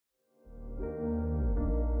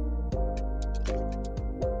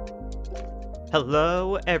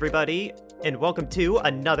Hello, everybody, and welcome to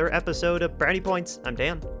another episode of Brownie Points. I'm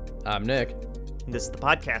Dan, I'm Nick, and this is the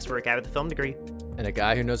podcast where a guy with a film degree and a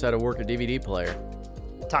guy who knows how to work a DVD player.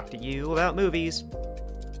 talk to you about movies.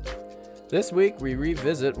 This week, we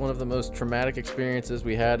revisit one of the most traumatic experiences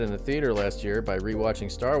we had in the theater last year by rewatching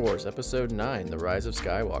Star Wars Episode 9, The Rise of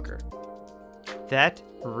Skywalker. That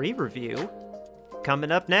re-review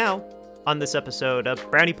coming up now on this episode of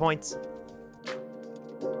Brownie Points.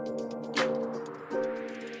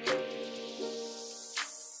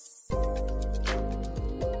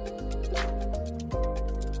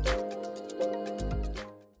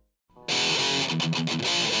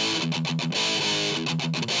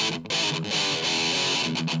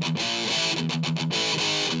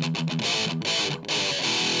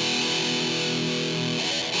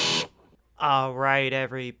 All right,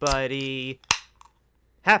 everybody.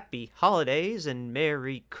 Happy holidays and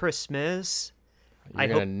Merry Christmas. You're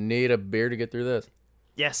going to need a beer to get through this.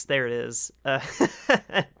 Yes, there it is.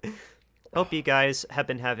 Hope you guys have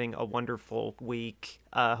been having a wonderful week.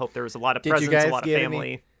 Hope there was a lot of presents, a lot of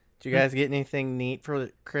family. Did you guys get anything neat for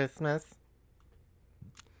Christmas?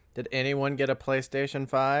 Did anyone get a PlayStation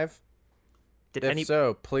 5? If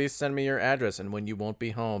so, please send me your address and when you won't be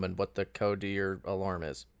home and what the code to your alarm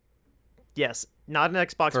is. Yes, not an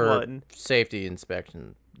Xbox For One. Safety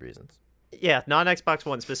inspection reasons. Yeah, not an Xbox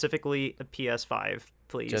One, specifically a PS5,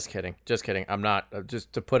 please. Just kidding. I'm not,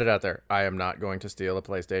 just to put it out there, I am not going to steal a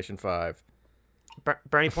PlayStation 5.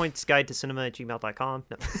 Brownie Points Guide to Cinema at gmail.com.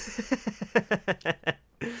 No.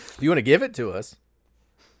 You want to give it to us?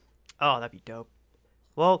 Oh, that'd be dope.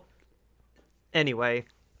 Well, anyway.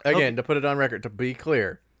 Again, to put it on record, to be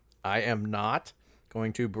clear, I am not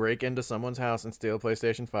going to break into someone's house and steal a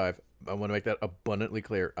PlayStation 5. I want to make that abundantly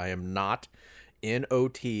clear. I am not in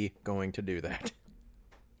OT going to do that.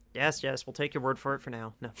 Yes, we'll take your word for it for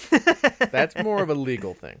now. No. That's more of a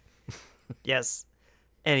legal thing. Yes.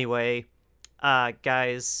 Anyway,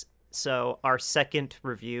 guys, so our second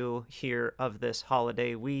review here of this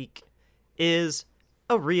holiday week is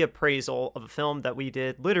a reappraisal of a film that we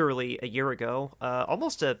did literally a year ago,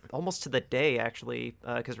 almost to the day, actually,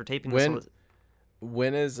 because we're taping this.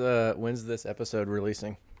 When's this episode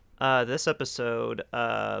releasing? This episode,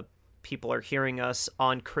 people are hearing us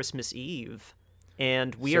on Christmas Eve,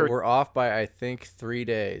 and we're off by, I think, 3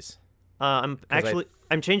 days. I'm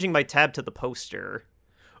changing my tab to the poster.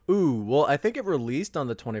 Ooh, well, I think it released on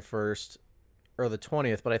the 21st or the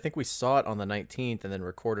 20th, but I think we saw it on the 19th and then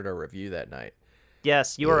recorded our review that night.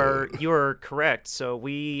 Yes, you are correct. So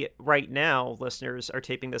we, right now, listeners, are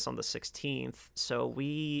taping this on the 16th. So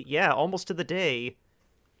we, almost to the day,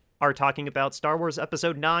 are talking about Star Wars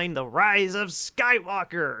Episode 9, The Rise of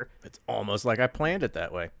Skywalker. It's almost like I planned it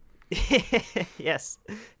that way. Yes.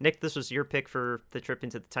 Nick, this was your pick for the trip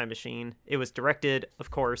into the time machine. It was directed,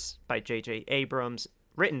 of course, by J.J. Abrams,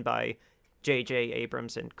 written by J.J.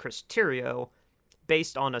 Abrams and Chris Terrio,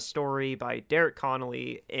 based on a story by Derek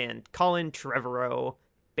Connolly and Colin Trevorrow,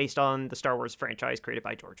 based on the Star Wars franchise created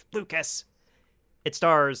by George Lucas. It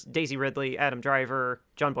stars Daisy Ridley, Adam Driver,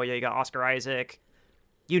 John Boyega, Oscar Isaac.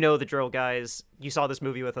 You know the drill, guys. You saw this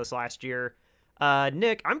movie with us last year.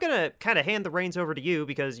 Nick, I'm going to kind of hand the reins over to you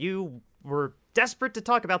because you were desperate to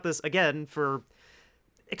talk about this again for...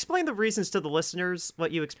 Explain the reasons to the listeners,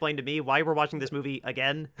 what you explained to me, why we're watching this movie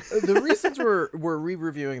again. The reasons we're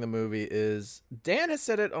re-reviewing the movie is Dan has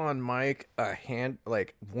said it on mic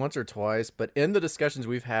once or twice, but in the discussions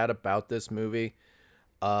we've had about this movie,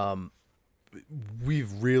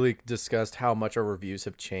 we've really discussed how much our reviews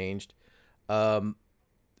have changed.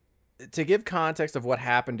 To give context of what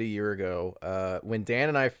happened a year ago, when Dan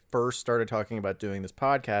and I first started talking about doing this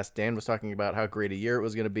podcast, Dan was talking about how great a year it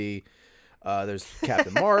was going to be. There's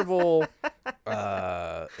Captain Marvel,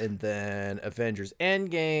 and then Avengers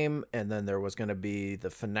Endgame, and then there was going to be the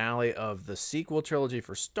finale of the sequel trilogy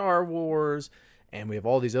for Star Wars, and we have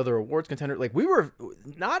all these other awards contenders. Like, we were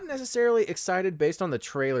not necessarily excited based on the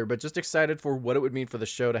trailer, but just excited for what it would mean for the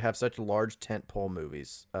show to have such large tentpole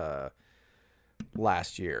movies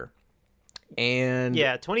last year. And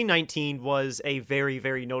 2019 was a very,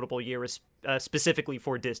 very notable year, specifically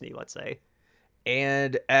for Disney, let's say.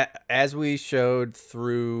 And as we showed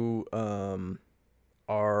through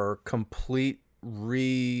our complete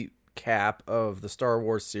recap of the Star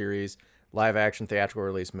Wars series, live action theatrical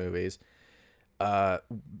release movies,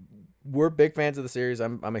 we're big fans of the series.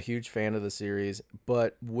 I'm a huge fan of the series.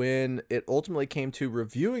 But when it ultimately came to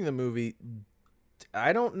reviewing the movie,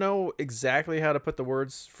 I don't know exactly how to put the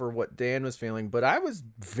words for what Dan was feeling, but I was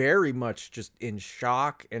very much just in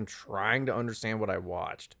shock and trying to understand what I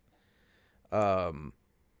watched.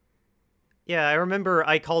 Yeah, I remember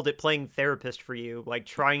I called it playing therapist for you, like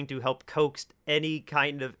trying to help coax any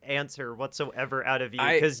kind of answer whatsoever out of you,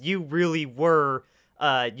 I because you really were,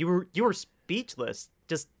 you were speechless,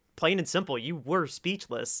 just plain and simple. You were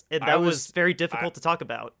speechless, and I that was was very I, difficult to talk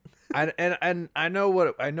about. and I know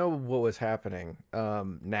what was happening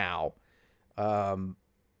now. Um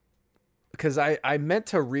because I meant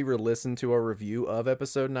to re-listen to our review of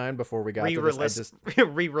episode 9 before we got to this. I just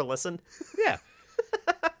Re-listen. yeah,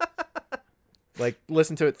 like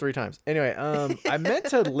listen to it 3 times. Anyway, I meant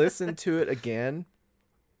to listen to it again,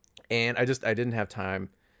 and I didn't have time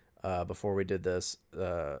before we did this.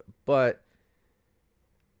 But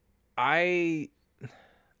I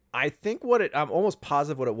think I'm almost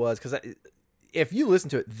positive what it was, because if you listen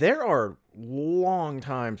to it, there are long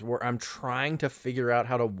times where I'm trying to figure out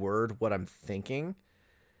how to word what I'm thinking.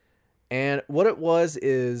 And what it was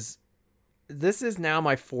is, this is now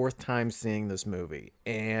my 4th time seeing this movie,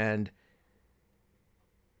 and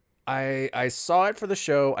I saw it for the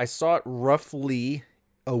show. I saw it roughly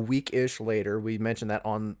a week-ish later. We mentioned that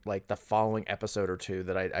on like the following episode or two,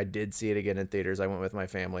 that I did see it again in theaters. I went with my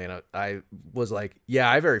family, and I was like, yeah,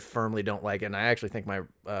 I very firmly don't like it. And I actually think my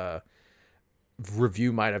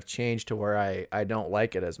review might have changed to where I don't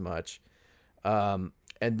like it as much.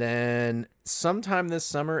 And then sometime this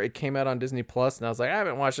summer, it came out on Disney Plus, and I was like, I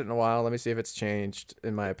haven't watched it in a while. Let me see if it's changed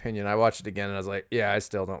in my opinion. I watched it again, and I was like, yeah, I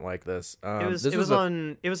still don't like this. It was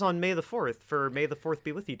on May the 4th for May the 4th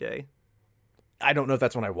Be With You Day. I don't know if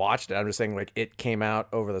that's when I watched it. I'm just saying, like, it came out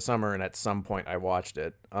over the summer, and at some point I watched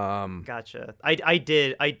it. Gotcha. I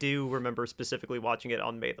do remember specifically watching it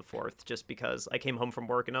on May the 4th, just because I came home from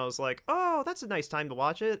work and I was like, oh, that's a nice time to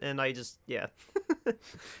watch it. And I just, yeah.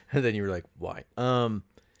 And then you were like, why?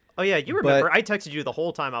 Oh yeah, you remember. I texted you the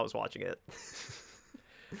whole time I was watching it.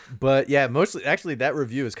 But yeah, mostly, actually, that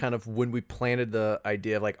review is kind of when we planted the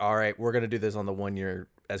idea of like, all right, we're going to do this on the 1 year,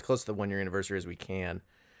 as close to the 1 year anniversary as we can.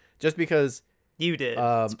 Just because... You did.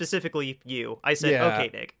 Specifically you. I said, yeah, okay,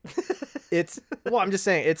 Nick. I'm just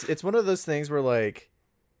saying, it's one of those things where, like,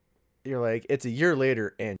 you're like, it's a year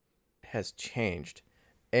later and has changed.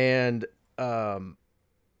 And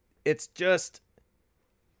it's just...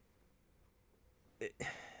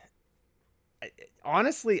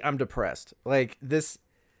 honestly, I'm depressed. Like, this...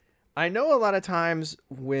 I know a lot of times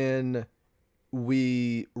when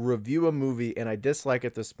we review a movie and I dislike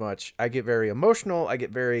it this much, I get very emotional. I get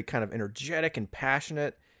very kind of energetic and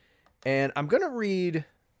passionate. And I'm going to read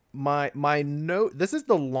my note. This is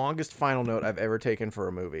the longest final note I've ever taken for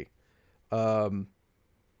a movie.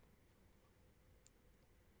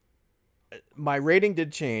 My rating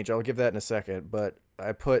did change. I'll give that in a second. But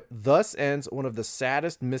I put, thus ends one of the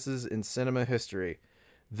saddest misses in cinema history.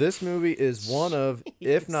 This movie is one of,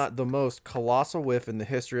 if not the most colossal whiff in the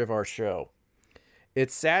history of our show.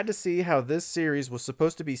 It's sad to see how this series was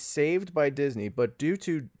supposed to be saved by Disney, but due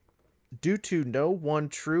to no one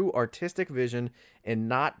true artistic vision and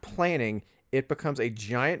not planning, it becomes a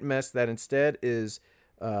giant mess that instead is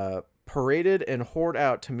paraded and hoarded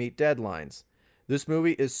out to meet deadlines. This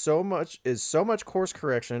movie is so much course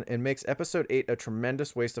correction and makes episode 8 a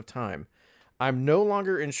tremendous waste of time. I'm no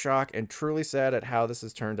longer in shock and truly sad at how this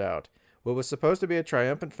has turned out. What was supposed to be a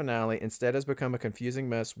triumphant finale instead has become a confusing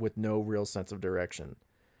mess with no real sense of direction.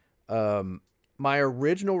 My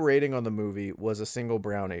original rating on the movie was a single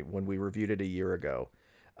brownie when we reviewed it a year ago.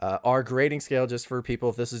 Our grading scale, just for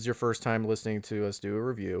people, if this is your first time listening to us do a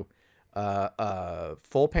review,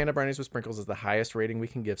 full pan of brownies with sprinkles is the highest rating we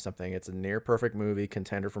can give something. It's a near perfect movie,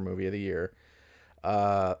 contender for movie of the year.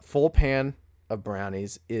 Full pan of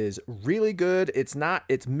brownies is really good. It's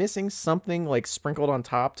missing something like sprinkled on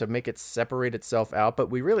top to make it separate itself out, but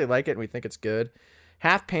we really like it and we think it's good.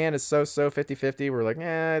 Half pan is so 50-50. We're like,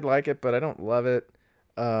 I like it, but I don't love it.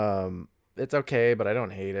 It's okay, but I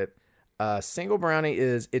don't hate it. Single brownie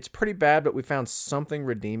it's pretty bad, but we found something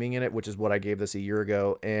redeeming in it, which is what I gave this a year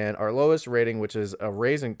ago. And our lowest rating, which is a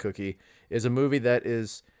raisin cookie, is a movie that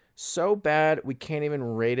is so bad we can't even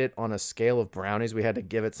rate it on a scale of brownies. We had to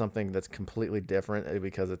give it something that's completely different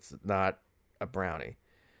because it's not a brownie.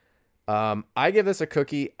 I give this a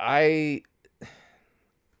cookie. I'm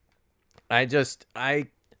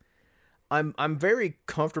very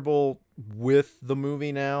comfortable with the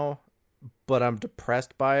movie now, but I'm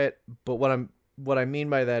depressed by it. But what I mean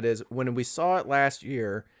by that is, when we saw it last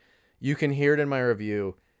year, you can hear it in my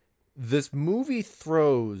review. This movie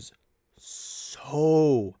throws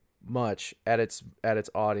so much at its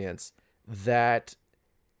audience that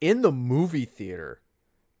in the movie theater,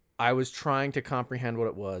 I was trying to comprehend what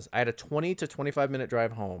it was. I had a 20 to 25 minute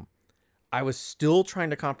drive home. I was still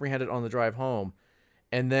trying to comprehend it on the drive home.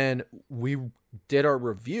 And then we did our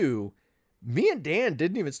review, me and Dan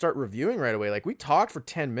didn't even start reviewing right away. Like, we talked for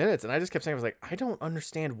 10 minutes, and I just kept saying, I was like, I don't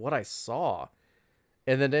understand what I saw.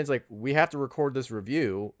 And then Dan's like, we have to record this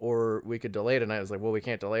review, or we could delay tonight. I was like, well, we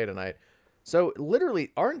can't delay tonight. So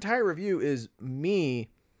literally, our entire review is me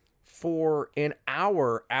for an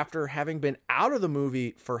hour after having been out of the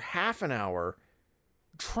movie for half an hour,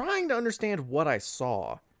 trying to understand what I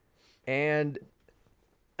saw. And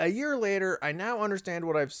a year later, I now understand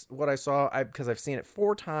what I saw because I've seen it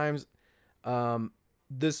 4 times.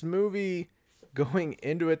 This movie, going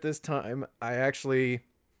into it this time, I've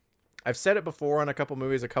said it before on a couple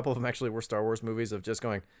movies. A couple of them actually were Star Wars movies, of just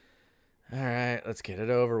going, all right, let's get it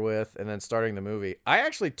over with, and then starting the movie. I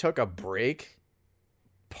actually took a break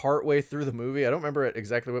partway through the movie. I don't remember at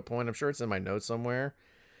exactly what point. I'm sure it's in my notes somewhere.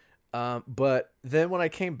 But then when I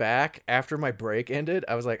came back after my break ended,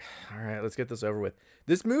 I was like, all right, let's get this over with.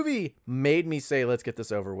 This movie made me say, let's get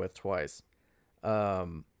this over with, twice.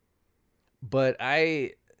 But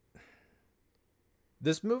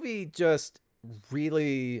this movie just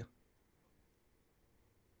really,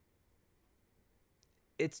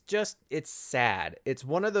 it's sad. It's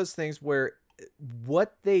one of those things where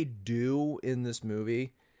what they do in this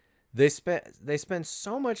movie, they spend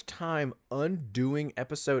so much time undoing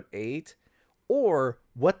episode 8, or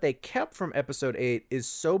what they kept from episode 8 is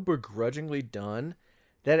so begrudgingly done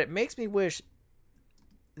that it makes me wish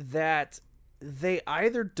that they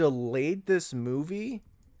either delayed this movie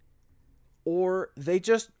or they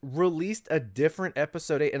just released a different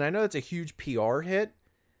episode 8. And I know it's a huge PR hit,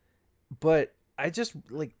 but I just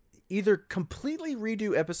like either completely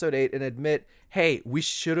redo episode 8 and admit, hey, we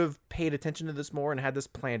should have paid attention to this more and had this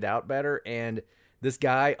planned out better, and this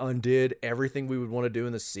guy undid everything we would want to do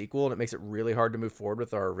in the sequel, and it makes it really hard to move forward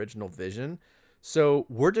with our original vision. So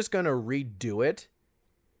we're just going to redo it,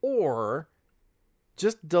 or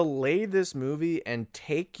just delay this movie and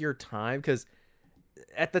take your time. Because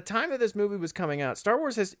at the time that this movie was coming out, Star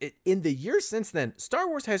Wars has, in the years since then, Star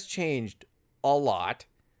Wars has changed a lot.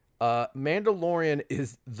 Mandalorian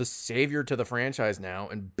is the savior to the franchise now,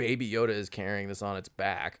 and Baby Yoda is carrying this on its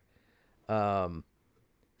back. But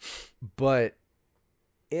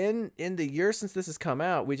in the year since this has come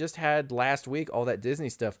out, we just had last week all that Disney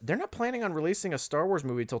stuff. They're not planning on releasing a Star Wars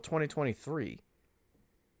movie until 2023.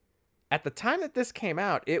 At the time that this came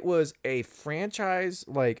out, it was a franchise,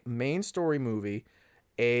 like, main story movie,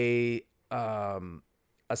 a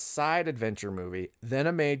side adventure movie, then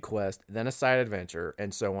a main quest, then a side adventure,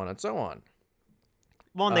 and so on and so on.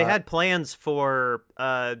 Well, and they had plans for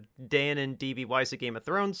Dan and D.B. Weiss of Game of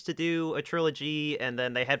Thrones to do a trilogy, and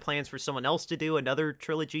then they had plans for someone else to do another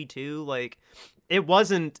trilogy too. Like, it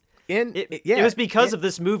wasn't... It was because of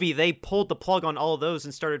this movie they pulled the plug on all of those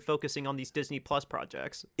and started focusing on these Disney Plus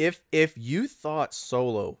projects. If you thought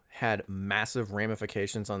Solo had massive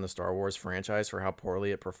ramifications on the Star Wars franchise for how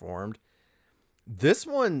poorly it performed, this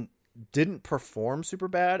one didn't perform super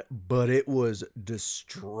bad, but it was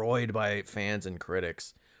destroyed by fans and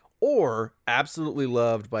critics, or absolutely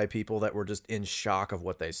loved by people that were just in shock of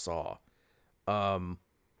what they saw.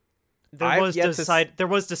 There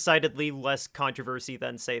was decidedly less controversy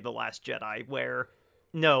than, say, The Last Jedi, where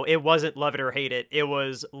no, it wasn't love it or hate it. It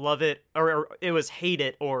was love it, or it was hate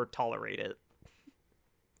it or tolerate it.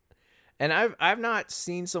 And I've not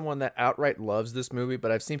seen someone that outright loves this movie,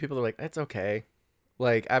 but I've seen people that are like, it's okay.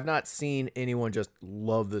 Like, I've not seen anyone just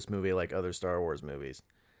love this movie like other Star Wars movies.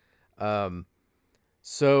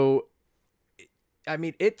 So, I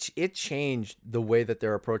mean, it changed the way that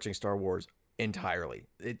they're approaching Star Wars entirely.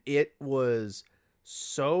 It was,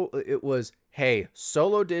 hey,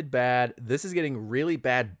 Solo did bad. This is getting really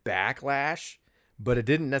bad backlash, but it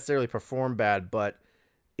didn't necessarily perform bad, but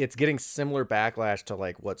it's getting similar backlash to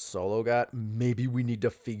like what Solo got. Maybe we need to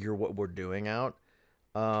figure what we're doing out.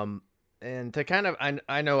 And to kind of,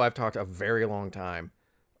 I know I've talked a very long time.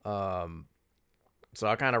 So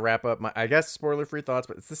I'll kind of wrap up my, I guess, spoiler-free thoughts,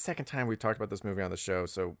 but it's the second time we've talked about this movie on the show,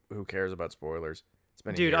 so who cares about spoilers? It's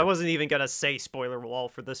been a year. I wasn't even going to say spoiler wall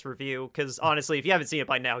for this review, because honestly, if you haven't seen it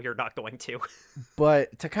by now, you're not going to.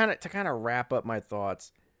 But to kind of wrap up my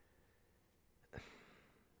thoughts,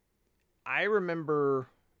 I remember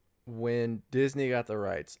when Disney got the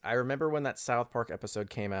rights. I remember when that South Park episode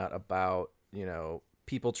came out about, you know,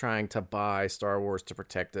 people trying to buy Star Wars to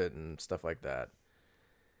protect it and stuff like that.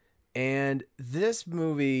 And this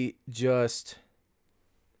movie just...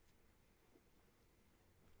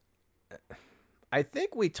 I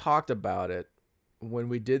think we talked about it when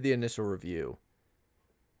we did the initial review.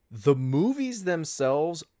 The movies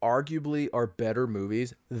themselves arguably are better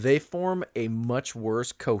movies. They form a much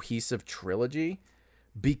worse cohesive trilogy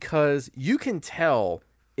because you can tell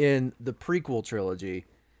in the prequel trilogy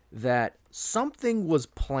that something was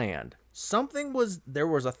planned. There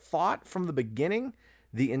was a thought from the beginning,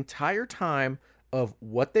 the entire time, of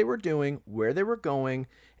what they were doing, where they were going,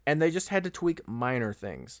 and they just had to tweak minor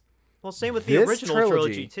things. Well, same with the original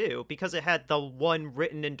trilogy too, because it had the one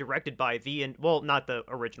written and directed by well, not the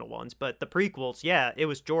original ones, but the prequels. Yeah, it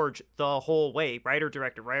was George the whole way, writer,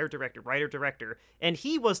 director, and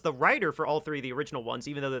he was the writer for all three of the original ones,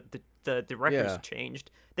 even though the directors changed.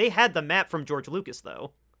 They had the map from George Lucas,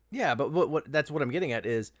 though. Yeah, but what that's what I'm getting at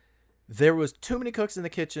is there was too many cooks in the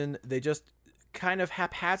kitchen. They just kind of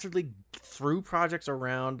haphazardly threw projects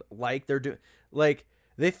around like they're doing, like.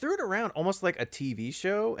 They threw it around almost like a TV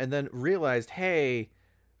show and then realized, hey,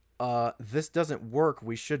 this doesn't work.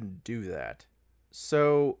 We shouldn't do that.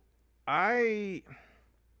 So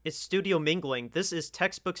It's studio mingling. This is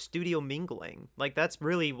textbook studio mingling. Like, that's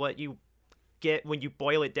really what you get when you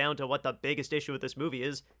boil it down to what the biggest issue with this movie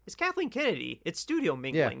is Kathleen Kennedy. It's studio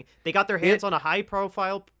mingling. Yeah. They got their hands on a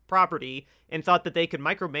high-profile property and thought that they could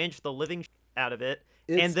micromanage the living out of it.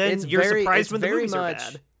 And then you're surprised when the movies are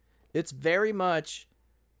bad. It's very much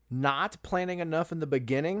not planning enough in the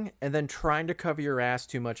beginning and then trying to cover your ass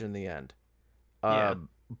too much in the end.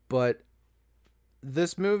 But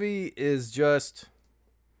this movie is just,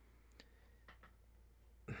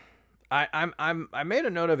 I made a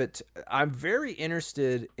note of it. I'm very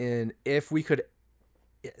interested in if we could,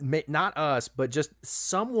 not us, but just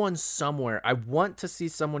someone somewhere. I want to see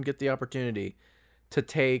someone get the opportunity to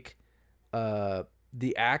take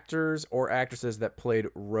the actors or actresses that played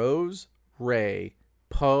Rose, Rey,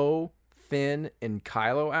 Poe, Finn, and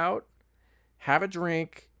Kylo out, have a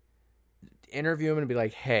drink, interview them, and be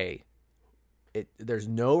like, hey, there's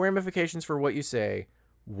no ramifications for what you say.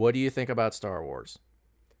 What do you think about Star Wars?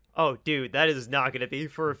 Oh, dude, that is not going to be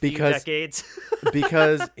for a few decades.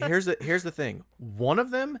 Because here's the thing. One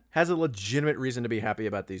of them has a legitimate reason to be happy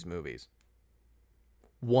about these movies.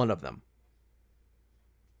 One of them.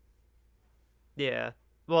 Yeah.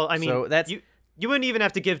 Well, I mean, so that's... You wouldn't even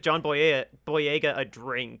have to give John Boyega a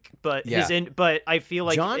drink, but but I feel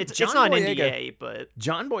like it's not an NDA, but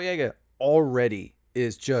John Boyega already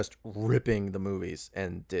is just ripping the movies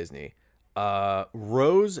and Disney.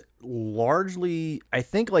 Rose largely, I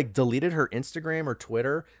think, like deleted her Instagram or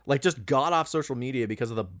Twitter, like just got off social media because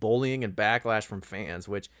of the bullying and backlash from fans,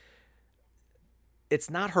 which it's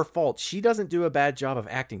not her fault. She doesn't do a bad job of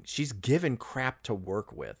acting. She's given crap to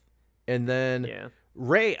work with. And then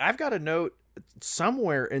Rey, I've got a note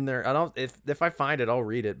somewhere in there. I don't, if I find it, I'll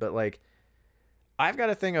read it. But like, I've got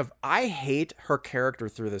a thing of, I hate her character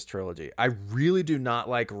through this trilogy. I really do not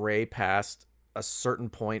like Rey past a certain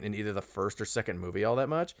point in either the first or second movie all that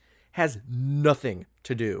much. Has nothing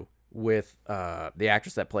to do with the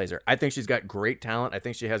actress that plays her. I think she's got great talent. I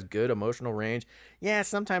think she has good emotional range. Yeah,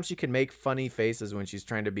 sometimes she can make funny faces when she's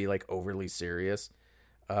trying to be like overly serious.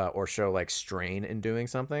 Or show like strain in doing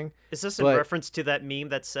something. Is this in reference to that meme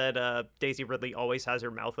that said Daisy Ridley always has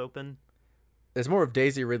her mouth open? It's more of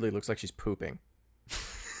Daisy Ridley looks like she's pooping.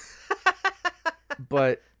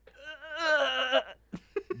 but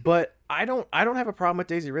I don't have a problem with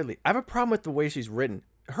Daisy Ridley. I have a problem with the way she's written.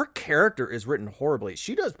 Her character is written horribly.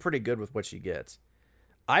 She does pretty good with what she gets.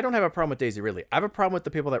 I don't have a problem with Daisy Ridley. I have a problem with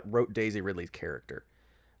the people that wrote Daisy Ridley's character.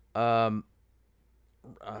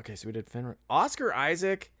 Okay, so we did Finn. Oscar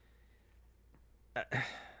Isaac.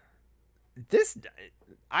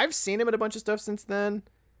 I've seen him in a bunch of stuff since then,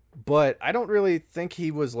 but I don't really think he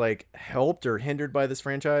was like helped or hindered by this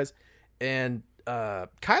franchise. And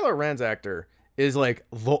Kylo Ren's actor is like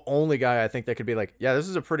the only guy I think that could be like, yeah, this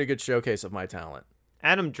is a pretty good showcase of my talent.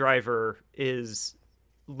 Adam Driver is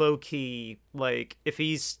low-key, like, if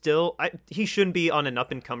he's still... he shouldn't be on an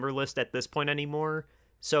up-and-comer list at this point anymore.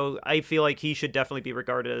 So I feel like he should definitely be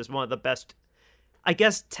regarded as one of the best, I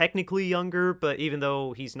guess technically younger, but even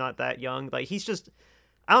though he's not that young, like he's just,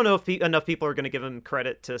 I don't know if enough people are going to give him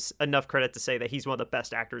enough credit to say that he's one of the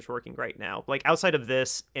best actors working right now. Like outside of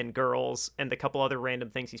this and Girls and the couple other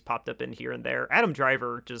random things he's popped up in here and there, Adam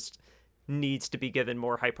Driver just needs to be given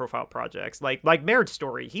more high profile projects. Like Marriage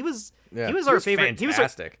Story. He was our favorite.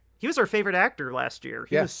 Fantastic. He was our favorite actor last year.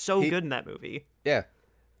 He was so good in that movie. Yeah.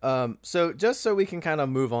 So just so we can kind of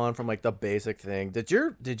move on from like the basic thing, did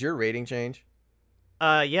your rating change?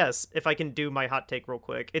 Yes, if I can do my hot take real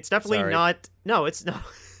quick. It's definitely not. No, it's no.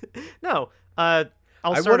 No. I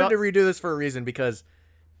wanted to redo this for a reason because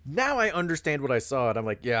now I understand what I saw and I'm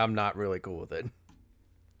like, yeah, I'm not really cool with it.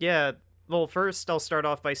 Yeah. Well, first I'll start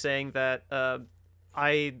off by saying that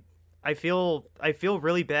I feel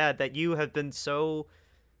really bad that you have been so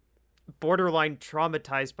borderline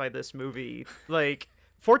traumatized by this movie. Like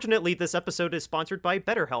Fortunately, this episode is sponsored by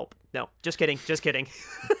BetterHelp. No, just kidding. Just kidding.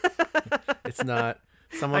 It's not.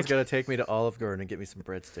 Someone's got to take me to Olive Garden and get me some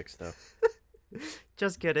breadsticks, though.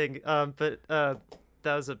 Just kidding. That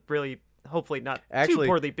was a really, hopefully not Actually, too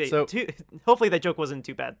poorly beat. so- Hopefully that joke wasn't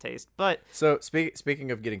too bad taste. But So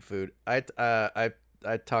speaking of getting food, I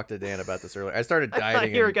talked to Dan about this earlier. I started I dieting.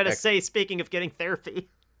 thought you were and gonna say, speaking of getting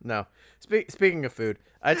therapy. No. Speaking of food,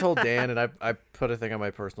 I told Dan, and I put a thing on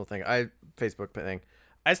my personal thing, Facebook thing.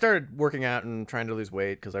 I started working out and trying to lose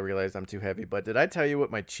weight because I realized I'm too heavy. But did I tell you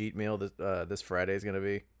what my cheat meal this Friday is gonna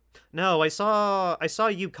be? No, I saw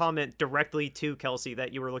you comment directly to Kelsey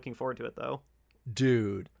that you were looking forward to it though.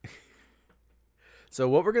 Dude. So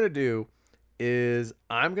what we're gonna do is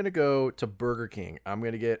I'm gonna go to Burger King. I'm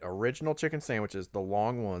gonna get original chicken sandwiches, the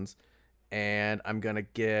long ones, and I'm gonna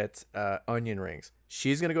get onion rings.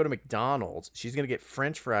 She's gonna go to McDonald's. She's gonna get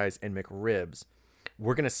French fries and McRibs.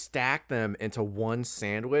 We're gonna stack them into one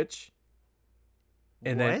sandwich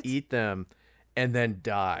and then What? eat them and then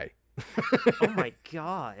die. Oh my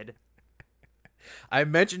god. I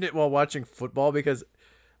mentioned it while watching football because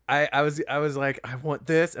I was like, I want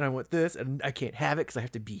this and I want this and I can't have it because I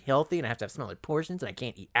have to be healthy and I have to have smaller portions and I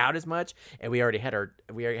can't eat out as much. And we already had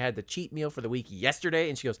the cheat meal for the week yesterday.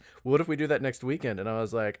 And she goes, well, what if we do that next weekend? And I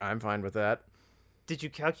was like, I'm fine with that. Did you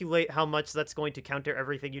calculate how much that's going to counter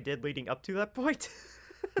everything you did leading up to that point?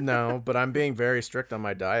 No, but I'm being very strict on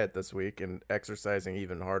my diet this week and exercising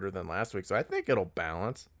even harder than last week. So I think it'll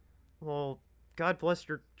balance. Well, God bless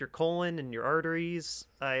your colon and your arteries.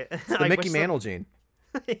 It's the Mickey Mantle gene.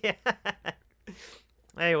 Yeah.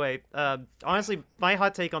 Anyway, honestly, my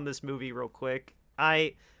hot take on this movie, real quick,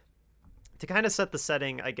 to kind of set the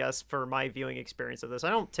setting, I guess, for my viewing experience of this.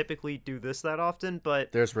 I don't typically do this that often,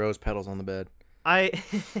 but There's rose petals on the bed. I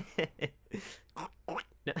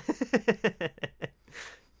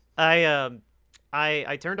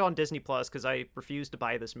I turned on Disney Plus because I refused to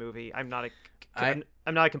buy this movie. I'm not a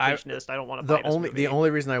completionist. I don't want to buy this movie. The only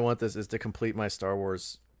reason I want this is to complete my Star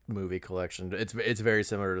Wars movie collection. It's very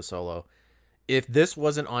similar to Solo. If this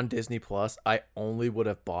wasn't on Disney Plus, I only would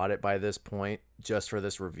have bought it by this point just for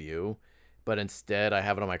this review. But instead, I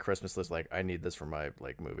have it on my Christmas list. Like, I need this for my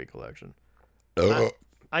movie collection.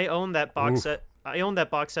 I own that box set. I own that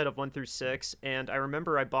box set of 1 through 6, and I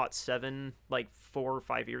remember I bought 7 like 4 or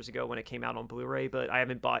 5 years ago when it came out on Blu-ray, but I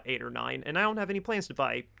haven't bought 8 or 9, and I don't have any plans to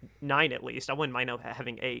buy 9 at least. I wouldn't mind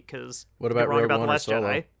having 8 because What about Rogue One or Last Solo?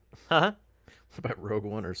 Jedi. Huh? What about Rogue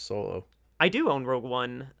One or Solo? I do own Rogue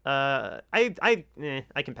One. I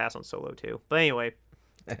can pass on Solo too. But anyway,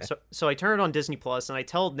 so I turn it on Disney Plus, and I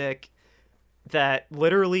tell Nick that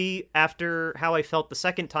literally after how I felt the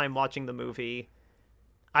second time watching the movie,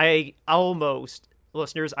 I almost,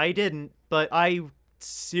 listeners, I didn't, but I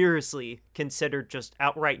seriously considered just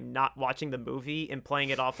outright not watching the movie and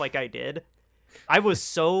playing it off like I did. I was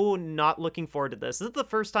so not looking forward to this. This is the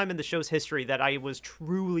first time in the show's history that I was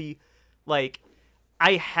truly, like,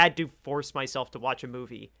 I had to force myself to watch a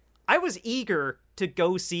movie. I was eager to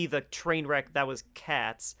go see the train wreck that was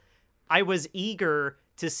Cats. I was eager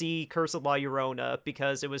to see Curse of La Llorona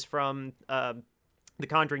because it was from the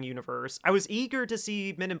Conjuring universe. I was eager to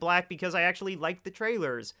see Men in Black because I actually liked the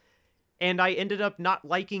trailers. And I ended up not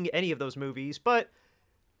liking any of those movies, but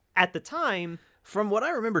at the time... From what I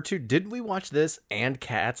remember, too, didn't we watch this and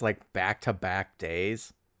Cats, like, back-to-back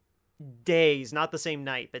days? Days, not the same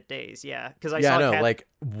night, but days, yeah. Because I know, like,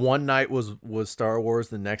 one night was Star Wars,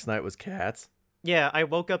 the next night was Cats. Yeah, I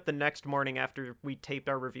woke up the next morning after we taped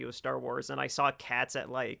our review of Star Wars, and I saw Cats at,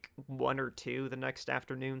 like, 1 or 2 the next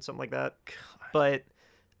afternoon, something like that. God. But,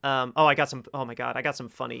 I got some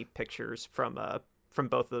funny pictures from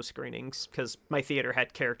both of those screenings, because my theater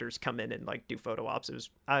had characters come in and, like, do photo ops. It was,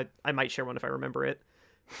 I might share one if I remember it.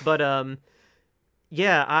 But,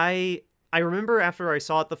 yeah, I remember after I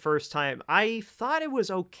saw it the first time, I thought it was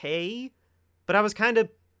okay, but I was kind of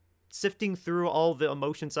sifting through all the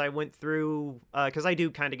emotions I went through, because I do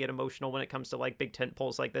kind of get emotional when it comes to, like, big tent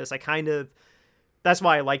poles like this. That's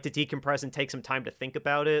why I like to decompress and take some time to think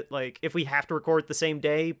about it. Like, if we have to record the same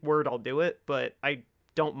day, I'll do it, but I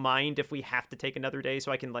don't mind if we have to take another day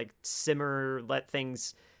so I can, like, simmer, let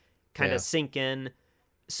things kind of sink in.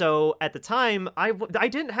 So at the time, I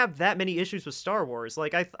didn't have that many issues with Star Wars.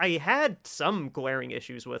 Like, I had some glaring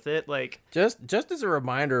issues with it. Like, just as a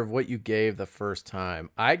reminder of what you gave the first time,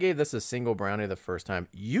 I gave this a single brownie the first time.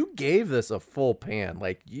 You gave this a full pan.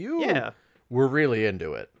 Like, you were really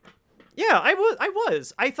into it. Yeah, I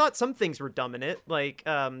was. I thought some things were dumb in it. Like,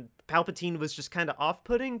 Palpatine was just kind of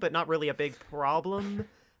off-putting, but not really a big problem.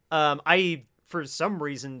 I, for some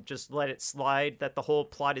reason, just let it slide that the whole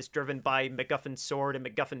plot is driven by MacGuffin Sword and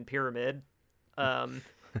MacGuffin Pyramid.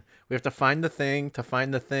 We have to find the thing, to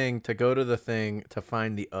find the thing, to go to the thing, to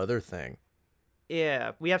find the other thing.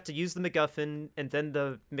 Yeah, we have to use the MacGuffin, and then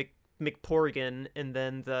the McPorgan, and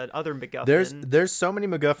then the other MacGuffin. There's so many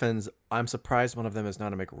MacGuffins. I'm surprised one of them is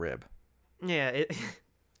not a McRib. Yeah,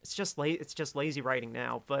 it's just lazy writing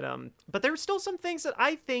now. But there's still some things that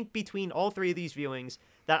I think between all three of these viewings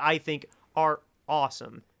that I think are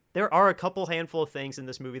awesome. There are a couple handful of things in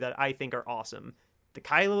this movie that I think are awesome. The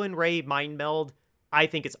Kylo and Rey mind meld, I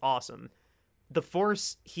think it's awesome. The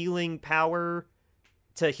Force healing power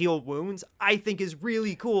to heal wounds, I think is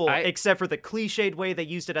really cool, except for the cliched way they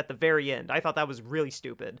used it at the very end. I thought that was really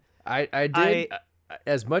stupid.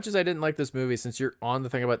 As much as I didn't like this movie, since you're on the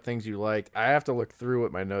thing about things you liked, I have to look through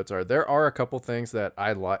what my notes are. There are a couple things that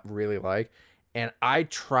I really like, and I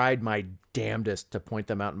tried my damnedest to point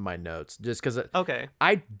them out in my notes, just because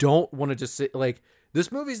I don't want to just sit, like, this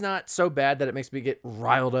movie's not so bad that it makes me get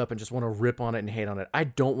riled up and just want to rip on it and hate on it. I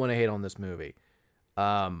don't want to hate on this movie.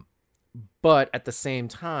 But at the same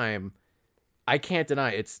time, I can't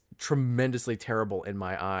deny it's tremendously terrible in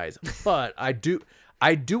my eyes. But I do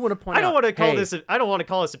want to point out. I don't want to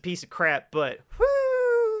call this a piece of crap, but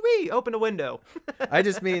whoo-wee, open a window. I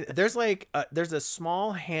just mean there's there's a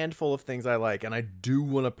small handful of things I like, and I do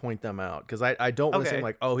want to point them out because I don't want to seem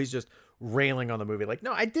like, oh, he's just railing on the movie. Like,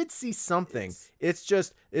 no, I did see something. It's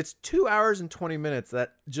 2 hours and 20 minutes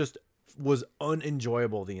that just was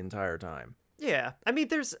unenjoyable the entire time. Yeah, I mean,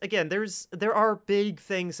 there are big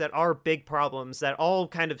things that are big problems that all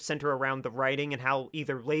kind of center around the writing and how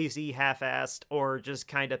either lazy, half-assed, or just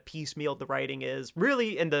kind of piecemeal the writing is,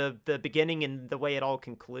 really in the beginning and the way it all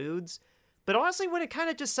concludes. But honestly, when it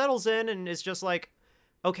kind of just settles in and is just like,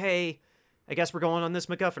 okay, I guess we're going on this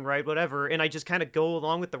MacGuffin ride, whatever, and I just kind of go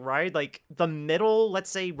along with the ride, like, the middle,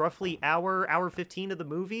 let's say, roughly hour 15 of the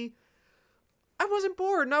movie, I wasn't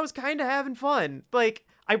bored, and I was kind of having fun. Like,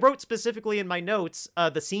 I wrote specifically in my notes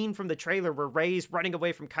the scene from the trailer where Rey's running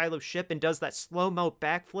away from Kylo's ship and does that slow-mo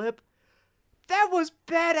backflip. That was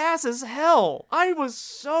badass as hell. I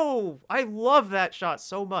love that shot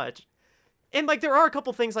so much. And, like, there are a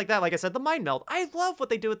couple things like that. Like I said, the mind meld. I love what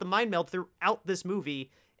they do with the mind meld throughout this movie.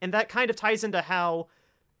 And that kind of ties into how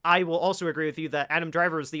I will also agree with you that Adam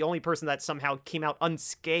Driver is the only person that somehow came out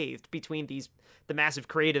unscathed between the massive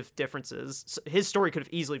creative differences. So his story could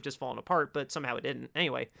have easily just fallen apart, but somehow it didn't.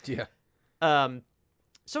 Anyway. Yeah.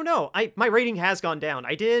 So no, my rating has gone down.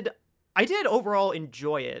 I did overall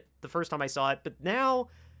enjoy it the first time I saw it, but now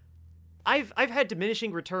I've had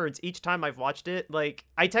diminishing returns each time I've watched it. Like,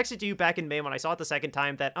 I texted you back in May when I saw it the second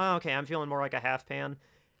time that, oh, okay, I'm feeling more like a half pan.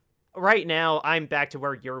 Right now, I'm back to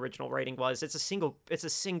where your original rating was. It's a single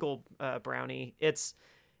brownie.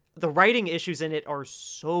 The writing issues in it are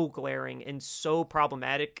so glaring and so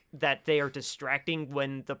problematic that they are distracting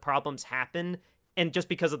when the problems happen. And just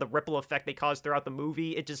because of the ripple effect they cause throughout the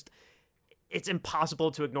movie, it's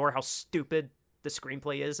impossible to ignore how stupid the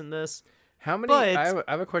screenplay is in this. I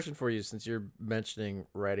have a question for you since you're mentioning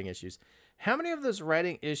writing issues. How many of those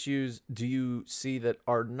writing issues do you see that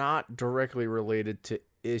are not directly related to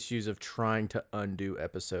issues of trying to undo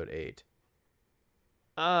episode 8?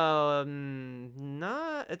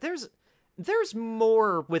 There's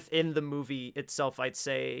more within the movie itself, I'd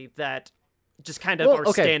say, that just kind of are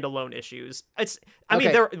standalone issues.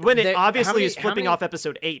 When it obviously is flipping off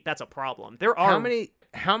episode 8, that's a problem. There are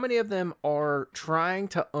how many of them are trying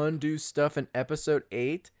to undo stuff in episode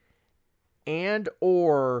 8 and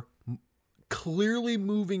or clearly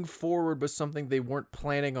moving forward with something they weren't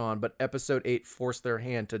planning on, but episode 8 forced their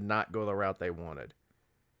hand to not go the route they wanted?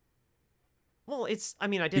 Well, I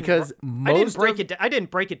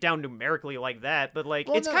didn't break it down numerically like that, but like,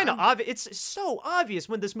 it's kind of obvious. It's so obvious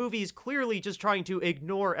when this movie is clearly just trying to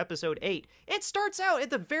ignore episode 8. It starts out at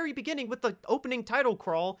the very beginning with the opening title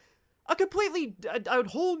crawl, a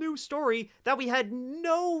whole new story that we had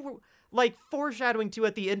no, like, foreshadowing to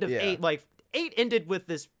at the end of 8. Like, 8 ended with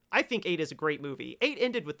this. I think 8 is a great movie. 8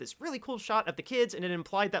 ended with this really cool shot of the kids, and it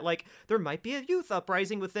implied that, like, there might be a youth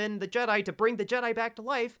uprising within the Jedi to bring the Jedi back to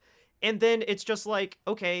life. And then it's just like,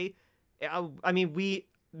 okay,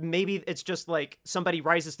 maybe it's just like somebody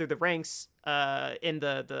rises through the ranks in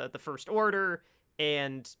the First Order,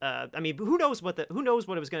 and who knows what it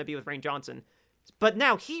was going to be with Rian Johnson. But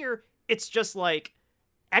now here, it's just like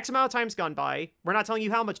X amount of time's gone by. We're not telling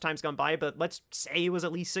you how much time's gone by, but let's say it was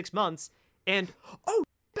at least 6 months. And, oh,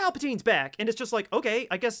 Palpatine's back. And it's just like, okay,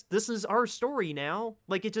 I guess this is our story now.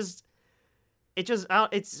 Like, it's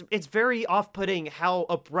very off-putting how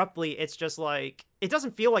abruptly it's just like, it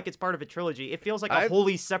doesn't feel like it's part of a trilogy. It feels like a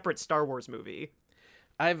wholly separate Star Wars movie.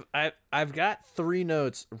 I've got 3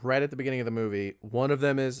 notes right at the beginning of the movie. One of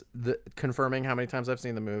them is confirming how many times I've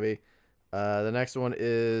seen the movie. The next one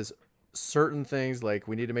is certain things like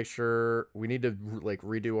we need to like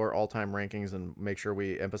redo our all-time rankings and make sure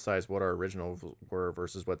we emphasize what our originals were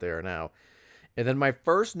versus what they are now. And then my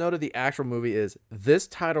first note of the actual movie is this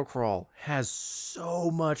title crawl has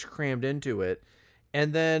so much crammed into it.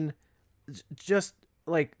 And then just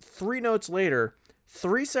like 3 notes later,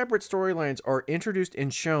 3 separate storylines are introduced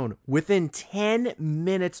and shown within 10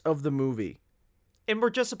 minutes of the movie. And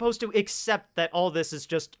we're just supposed to accept that all this is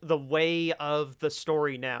just the way of the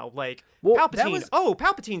story now. Like, Well, Palpatine,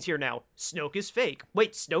 Palpatine's here now. Snoke is fake.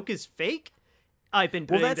 Wait, Snoke is fake? I've been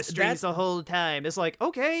playing the strings the whole time. It's like,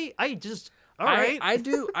 okay, all right.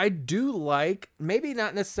 I do like, maybe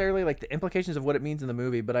not necessarily like the implications of what it means in the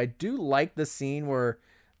movie, but I do like the scene where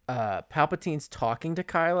Palpatine's talking to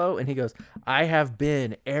Kylo and he goes, I have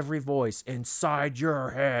been every voice inside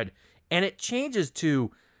your head. And it changes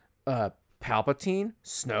to Palpatine,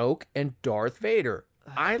 Snoke, and Darth Vader.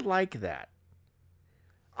 I like that.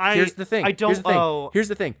 Here's the thing. Here's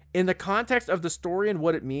the thing. In the context of the story and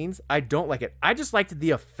what it means, I don't like it. I just liked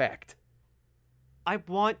the effect. I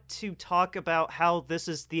want to talk about how this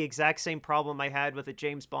is the exact same problem I had with a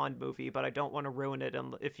James Bond movie, but I don't want to ruin it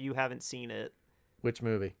if you haven't seen it. Which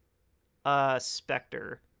movie?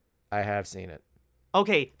 Spectre. I have seen it.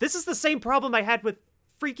 Okay, this is the same problem I had with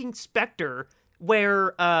freaking Spectre,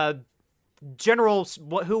 where General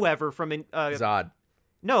whoever from Zod.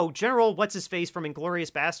 No, General what's-his-face from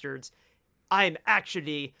Inglourious Bastards. I'm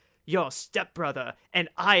actually your stepbrother, and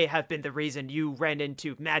I have been the reason you ran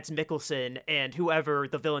into Mads Mikkelsen and whoever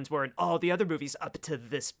the villains were in all the other movies up to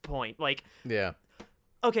this point. Like, yeah.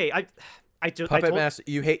 Okay, Master.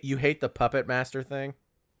 You hate the Puppet Master thing?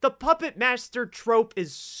 The Puppet Master trope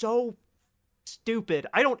is so stupid.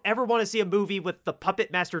 I don't ever want to see a movie with the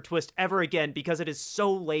Puppet Master twist ever again because it is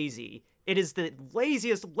so lazy. It is the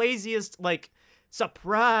laziest, like,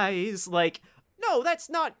 surprise. Like, no, that's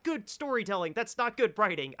not good storytelling. That's not good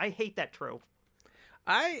writing. I hate that trope.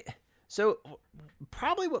 So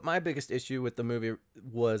probably what my biggest issue with the movie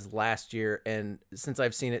was last year, and since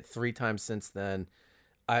I've seen it 3 times since then,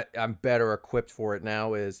 I'm better equipped for it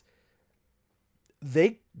now, is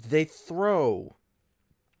they throw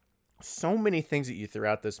so many things at you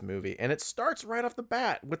throughout this movie, and it starts right off the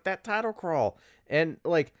bat with that title crawl. And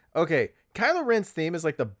like, okay, Kylo Ren's theme is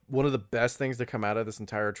like one of the best things to come out of this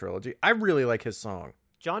entire trilogy. I really like his song.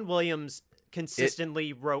 John Williams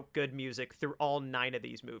consistently wrote good music through all 9 of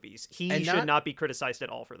these movies. He should not be criticized at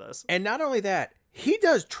all for this. And not only that, he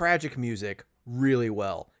does tragic music really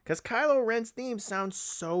well, because Kylo Ren's theme sounds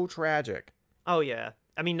so tragic. Oh yeah.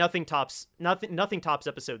 I mean, nothing tops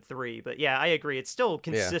episode 3, but yeah, I agree. It's still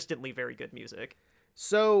consistently very good music.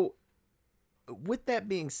 So, with that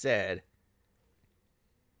being said,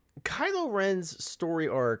 Kylo Ren's story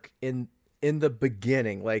arc in the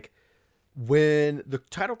beginning, like when the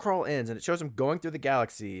title crawl ends and it shows him going through the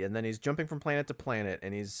galaxy and then he's jumping from planet to planet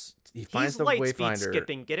and he finds the Wayfinder. He's light speed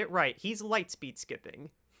skipping. Get it right. He's light speed skipping.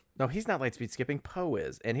 No, he's not light speed skipping. Poe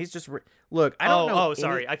is, and he's just look. I don't know. Oh,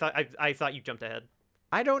 sorry. I thought you jumped ahead.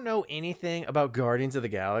 I don't know anything about Guardians of the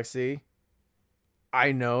Galaxy.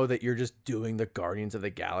 I know that you're just doing the Guardians of the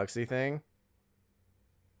Galaxy thing.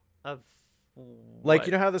 Of like,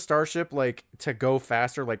 you know how the starship, like, to go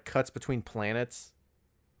faster, like, cuts between planets?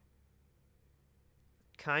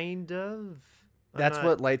 Kind of. That's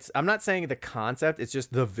what lights... I'm not saying the concept, it's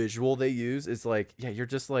just the visual they use is like, yeah, you're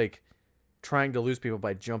just, like, trying to lose people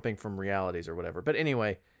by jumping from realities or whatever. But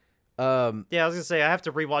anyway... yeah, I was gonna say I have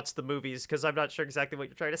to rewatch the movies because I'm not sure exactly what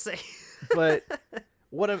you're trying to say. But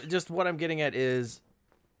what I'm getting at is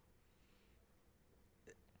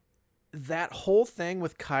that whole thing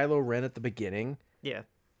with Kylo Ren at the beginning. Yeah,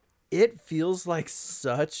 it feels like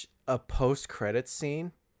such a post-credits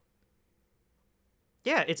scene.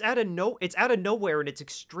 Yeah, it's out of nowhere, and it's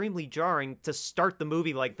extremely jarring to start the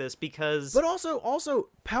movie like this because. But also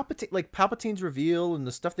Palpatine's reveal and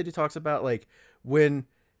the stuff that he talks about, like when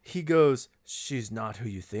he goes, "She's not who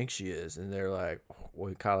you think she is," and they're like,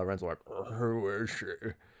 well, Kylo Ren's like, "Who is she?"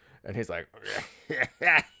 And he's like,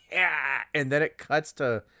 and then it cuts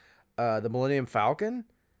to the Millennium Falcon.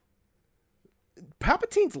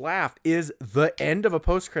 Palpatine's laugh is the end of a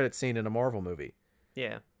post-credit scene in a Marvel movie.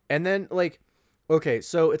 Yeah, and then like. Okay,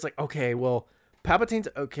 so it's like, okay, well, Palpatine's,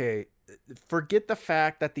 okay, forget the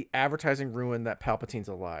fact that the advertising ruined that Palpatine's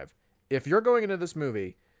alive. If you're going into this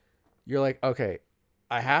movie, you're like, okay,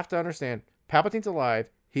 I have to understand, Palpatine's alive,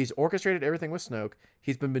 he's orchestrated everything with Snoke,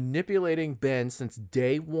 he's been manipulating Ben since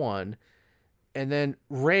day one, And then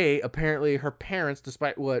Rey, apparently her parents,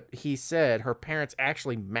 despite what he said, her parents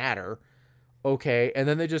actually matter. Okay, and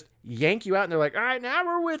then they just yank you out, and they're like, all right, now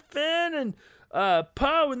we're with Finn and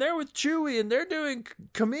Poe, and they're with Chewie, and they're doing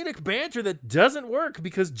comedic banter that doesn't work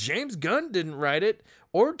because James Gunn didn't write it,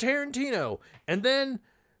 or Tarantino. And then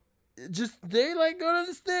just they like go to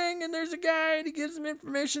this thing, and there's a guy, and he gives them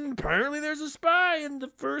information, and apparently there's a spy in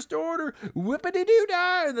the First Order,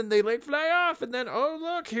 whippity-doo-dah, and then they like fly off, and then, oh,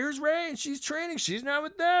 look, here's Rey, and she's training, she's not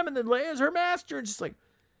with them, and then Leia's her master, and just like,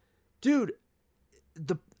 dude,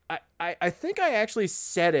 I think I actually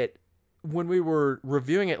said it when we were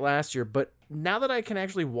reviewing it last year, but now that I can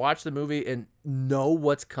actually watch the movie and know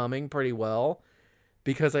what's coming pretty well,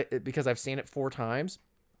 because I've seen it 4 times,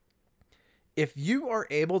 if you are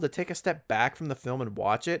able to take a step back from the film and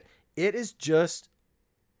watch it, it is just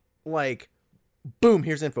like, boom,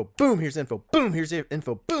 here's info, boom, here's info, boom, here's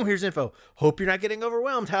info, boom, here's info. Hope you're not getting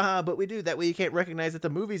overwhelmed, haha, but we do. That way you can't recognize that the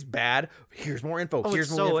movie's bad. Here's more info,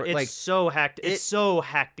 here's more info. It's so hacked. It's so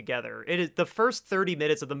hacked together. It is the first 30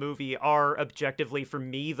 minutes of the movie are objectively, for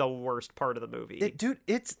me, the worst part of the movie. Dude,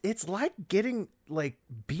 it's like getting like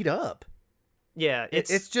beat up. Yeah,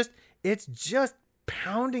 it's just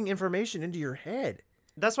pounding information into your head.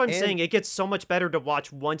 That's what I'm saying. It gets so much better to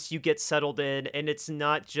watch once you get settled in, and it's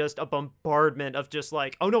not just a bombardment of just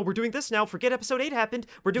like, oh no, we're doing this now. Forget episode 8 happened.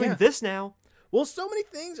 We're doing this now. Well, so many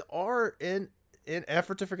things are in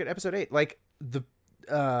effort to forget episode 8. Like the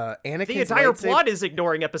Anakin's the entire plot is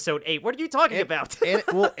ignoring episode 8. What are you talking about?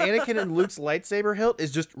 Anakin and Luke's lightsaber hilt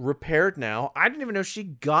is just repaired now. I didn't even know she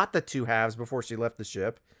got the 2 halves before she left the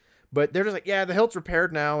ship. But they're just like, yeah, the hilt's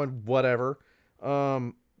repaired now and whatever.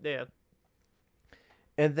 Yeah.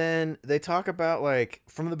 And then they talk about, like,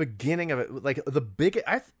 from the beginning of it, like,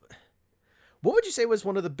 what would you say was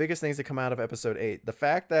one of the biggest things that come out of episode 8? The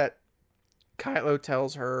fact that Kylo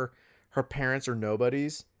tells her parents are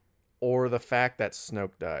nobodies, or the fact that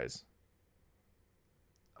Snoke dies?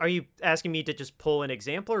 Are you asking me to just pull an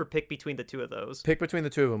example or pick between the 2 of those? Pick between the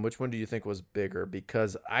 2 of them. Which one do you think was bigger?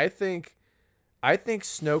 Because I think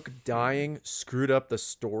Snoke dying screwed up the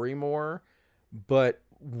story more, but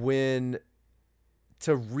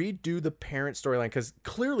to redo the parent storyline, because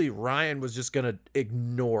clearly Ryan was just gonna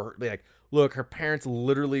ignore, like, look, her parents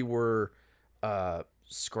literally were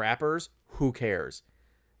scrappers, who cares?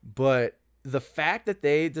 But the fact that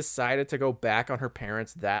they decided to go back on her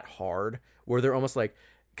parents that hard, where they're almost like,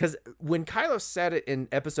 because when Kylo said it in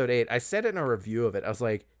episode 8, I said it in a review of it, I was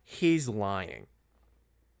like, he's lying.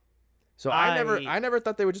 So I never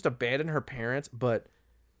thought they would just abandon her parents, but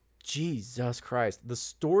Jesus Christ, the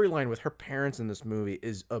storyline with her parents in this movie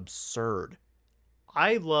is absurd.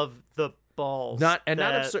 I love the balls. Not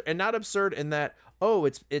absurd in that, oh,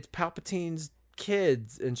 it's Palpatine's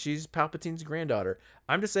kids and she's Palpatine's granddaughter.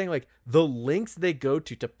 I'm just saying, like, the lengths they go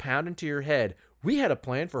to pound into your head. We had a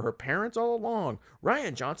plan for her parents all along.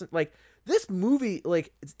 Rian Johnson, like, this movie,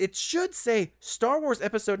 like, it should say Star Wars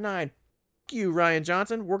Episode 9. F you, Rian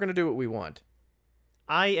Johnson. We're gonna do what we want.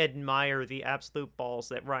 I admire the absolute balls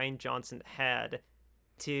that Rian Johnson had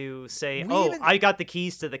to say, I got the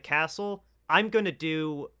keys to the castle. I'm going to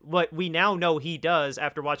do what we now know he does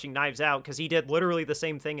after watching Knives Out, because he did literally the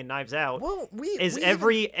same thing in Knives Out. Well,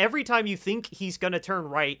 every time you think he's going to turn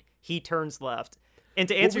right, he turns left. And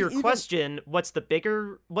to answer your question, what's the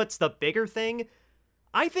bigger thing?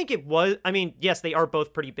 I think it was, I mean, yes, they are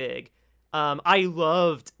both pretty big. I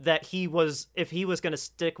loved that if he was going to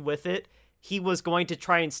stick with it, he was going to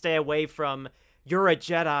try and stay away from, you're a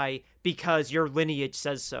Jedi because your lineage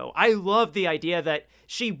says so. I love the idea that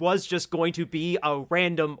she was just going to be a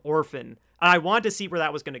random orphan. I wanted to see where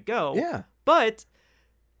that was going to go. Yeah. But,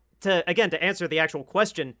 to answer the actual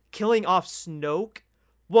question, killing off Snoke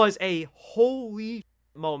was a holy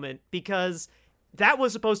moment, because that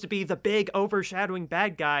was supposed to be the big overshadowing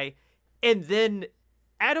bad guy, and then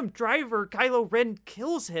Adam Driver, Kylo Ren,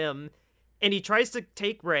 kills him, and he tries to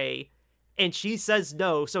take Rey, and she says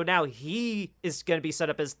no, so now he is going to be set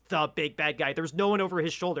up as the big bad guy. There's no one over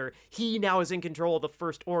his shoulder. He now is in control of the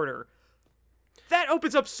First Order. That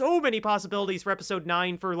opens up so many possibilities for Episode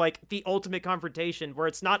 9 for, like, the ultimate confrontation, where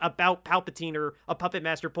it's not about Palpatine or a puppet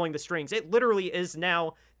master pulling the strings. It literally is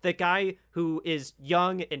now the guy who is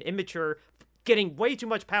young and immature, getting way too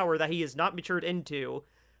much power that he is not matured into.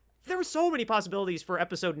 There were so many possibilities for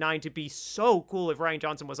Episode 9 to be so cool if Rian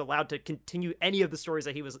Johnson was allowed to continue any of the stories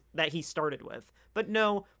that he started with. But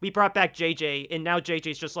no, we brought back JJ, and now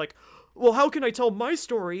JJ's just like, well, how can I tell my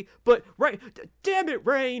story? But, right, damn it,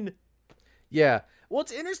 Rain! Yeah. Well,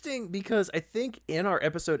 it's interesting because I think in our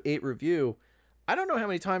Episode 8 review, I don't know how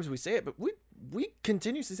many times we say it, but we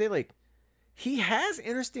continuously say, like, he has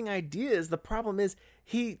interesting ideas. The problem is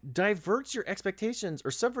he diverts your expectations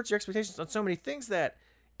or subverts your expectations on so many things that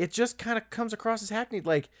it just kind of comes across as hackneyed.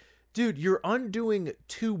 Like, dude, you're undoing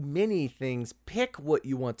too many things. Pick what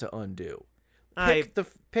you want to undo. Pick the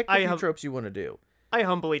few tropes you want to do. I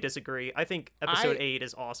humbly disagree. I think episode 8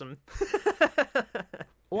 is awesome.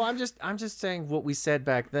 Well, I'm just saying what we said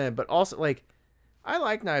back then, but also, like, I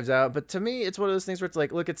like Knives Out, but to me, it's one of those things where it's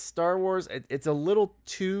like, look, it's Star Wars. It's a little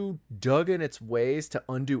too dug in its ways to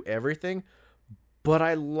undo everything, but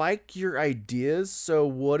I like your ideas, so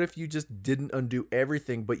what if you just didn't undo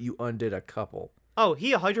everything, but you undid a couple? Oh,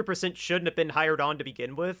 he 100% shouldn't have been hired on to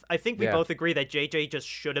begin with. I think we both agree that JJ just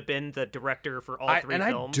should have been the director for all three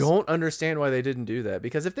films. I don't understand why they didn't do that,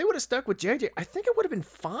 because if they would have stuck with JJ, I think it would have been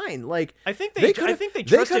fine. Like, I think they trusted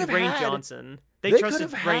Rian Johnson. They trusted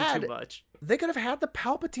Rian too much. They could have had the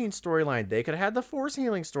Palpatine storyline. They could have had the Force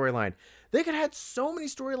healing storyline. They could have had so many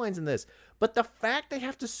storylines in this. But the fact they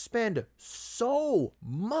have to spend so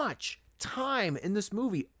much time in this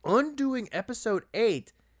movie undoing episode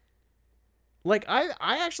 8, like, I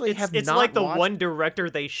actually have not It's like the watched... one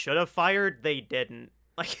director they should have fired, they didn't.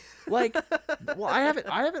 Like, well, I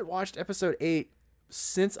haven't watched episode 8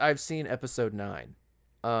 since I've seen episode 9.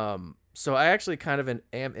 So I actually kind of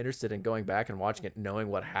am interested in going back and watching it, knowing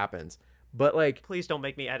what happens. But, like, please don't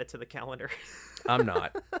make me add it to the calendar. I'm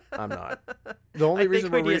not. The only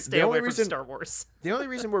reason we're Star Wars. The only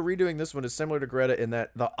reason we're redoing this one is similar to Greta in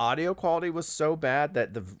that the audio quality was so bad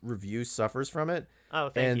that the review suffers from it. Oh,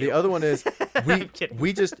 thank you. And the other one is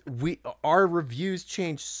our reviews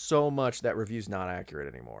change so much that review's not accurate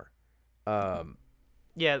anymore.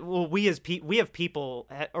 Yeah, well, we as people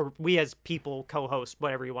co-host,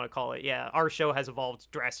 whatever you want to call it. Yeah, our show has evolved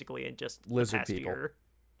drastically in just the past year.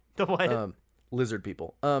 The what? Lizard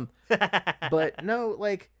people. But no,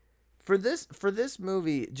 like, for this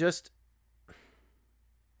movie, just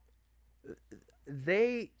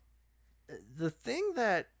the thing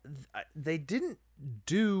that they didn't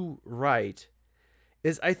do right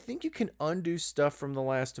is I think you can undo stuff from the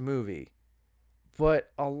last movie,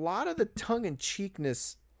 but a lot of the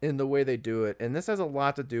tongue-in-cheekness in the way they do it, and this has a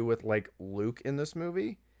lot to do with, like, Luke in this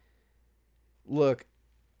movie. Look,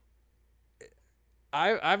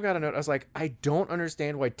 I've got a note. I was like, I don't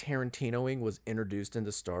understand why Tarantinoing was introduced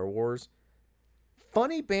into Star Wars.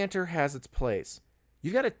 Funny banter has its place.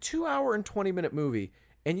 You got a 2-hour and 20-minute movie,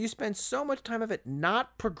 and you spend so much time of it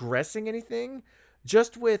not progressing anything,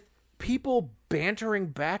 just with people bantering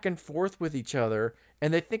back and forth with each other,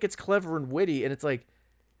 and they think it's clever and witty, and it's like,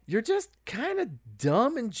 you're just kind of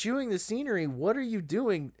dumb and chewing the scenery. What are you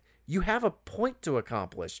doing? You have a point to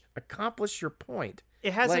accomplish. Accomplish your point.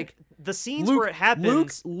 It hasn't, like, the scenes where it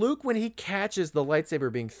happens. Luke, when he catches the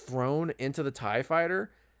lightsaber being thrown into the TIE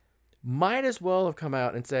fighter, might as well have come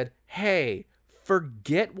out and said, hey,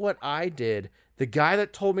 forget what I did. The guy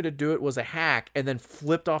that told me to do it was a hack, and then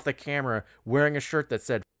flipped off the camera wearing a shirt that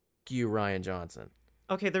said, F you, Rian Johnson.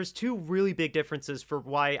 Okay, there's two really big differences for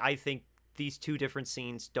why I think these two different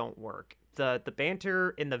scenes don't work. The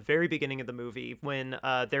banter in the very beginning of the movie when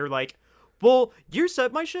they're like, well, you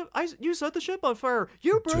set my ship. You set the ship on fire.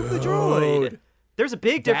 You broke the droid. There's a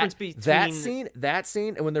big difference between that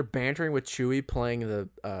scene, and when they're bantering with Chewie playing the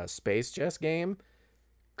space chess game.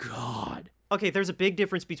 God. Okay, there's a big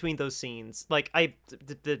difference between those scenes. Like,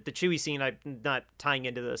 the Chewie scene, I'm not tying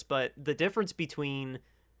into this, but the difference between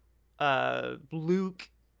Luke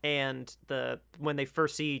and when they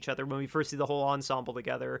first see each other, when we first see the whole ensemble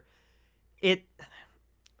together,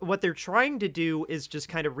 what they're trying to do is just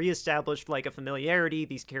kind of reestablish, like, a familiarity.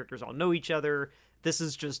 These characters all know each other. This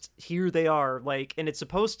is just, here they are, like, and it's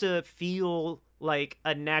supposed to feel like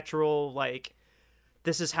a natural, like,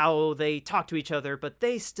 this is how they talk to each other, but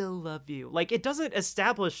they still love you. Like, it doesn't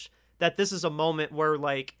establish that this is a moment where,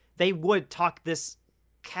 like, they would talk this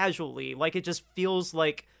casually. Like, it just feels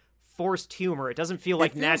like forced humor. It doesn't feel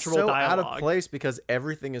like natural dialogue. Out of place because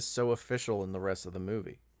everything is so official in the rest of the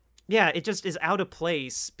movie. Yeah, it just is out of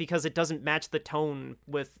place because it doesn't match the tone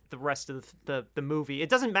with the rest of the movie. It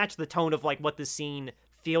doesn't match the tone of, like, what the scene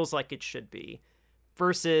feels like it should be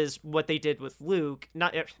versus what they did with Luke.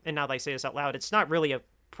 And now that I say this out loud, it's not really a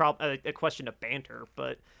question of banter,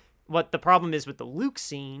 but what the problem is with the Luke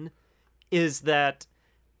scene is that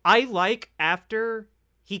I like after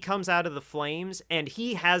he comes out of the flames and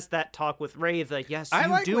he has that talk with Rey that, yes,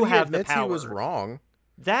 you do have the power. He was wrong.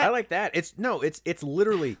 I like that. It's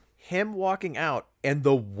literally him walking out and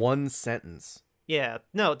the one sentence. Yeah,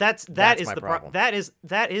 no, that is the problem. That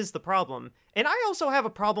is the problem. And I also have a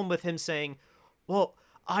problem with him saying, well,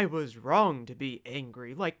 I was wrong to be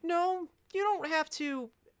angry. Like, no, you don't have to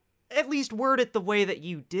at least word it the way that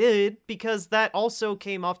you did, because that also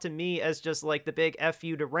came off to me as just like the big F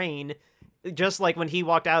you to Rain. Just like when he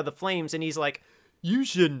walked out of the flames and he's like, you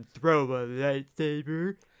shouldn't throw a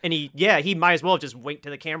lightsaber. And he might as well just wink to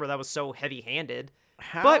the camera. That was so heavy-handed.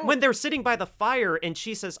 But when they're sitting by the fire and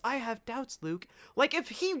she says, I have doubts, Luke. Like, if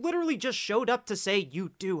he literally just showed up to say,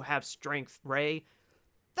 you do have strength, Rey,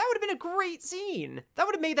 that would have been a great scene. That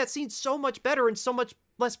would have made that scene so much better and so much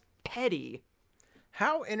less petty.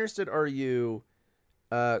 How interested are you,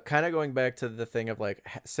 kind of going back to the thing of, like,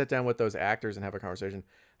 sit down with those actors and have a conversation.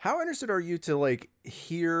 How interested are you to, like,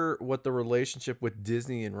 hear what the relationship with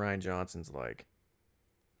Disney and Rian Johnson's like?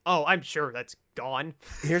 Oh, I'm sure that's gone.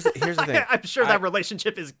 Here's the thing. I'm sure that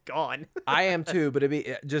relationship is gone. I am too, but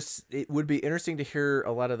it would be interesting to hear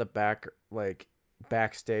a lot of the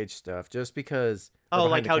backstage stuff, just because. Oh,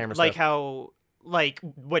 like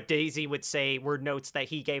what Daisy would say were notes that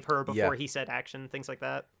he gave her before he said action, things like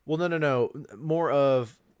that. Well, no. More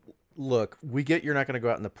of, look, we get you're not going to go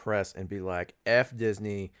out in the press and be like, F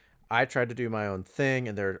Disney. I tried to do my own thing,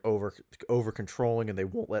 and they're over controlling, and they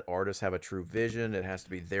won't let artists have a true vision. It has to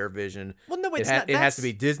be their vision. Well, no, it's not. It has to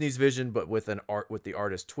be Disney's vision, but with the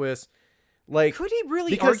artist twist. Like, could he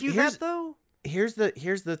really argue that though? Here's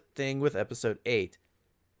the thing with Episode 8.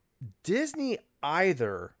 Disney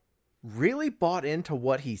either really bought into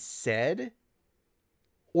what he said,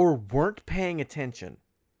 or weren't paying attention.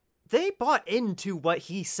 They bought into what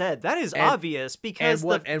he said. That is obvious because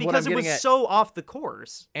it was so off the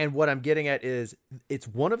course. And what I'm getting at is it's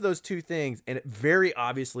one of those two things, and it very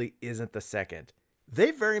obviously isn't the second.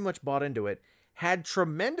 They very much bought into it, had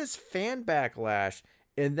tremendous fan backlash,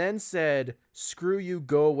 and then said, screw you,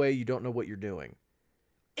 go away, you don't know what you're doing.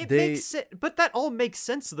 Makes sense, but that all makes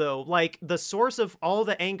sense, though. Like, the source of all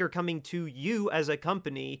the anger coming to you as a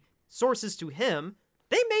company, sources to him,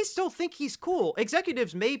 they may still think he's cool.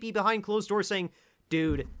 Executives may be behind closed doors saying,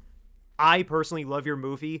 dude, I personally love your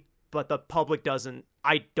movie, but the public doesn't.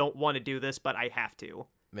 I don't want to do this, but I have to.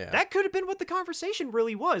 Yeah. That could have been what the conversation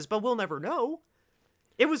really was, but we'll never know.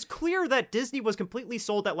 It was clear that Disney was completely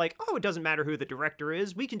sold that, like, oh, it doesn't matter who the director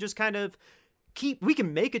is. We can just kind of we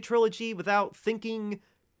can make a trilogy without thinking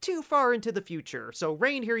too far into the future. So,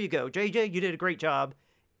 Rain, here you go. JJ, you did a great job.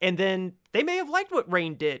 And then they may have liked what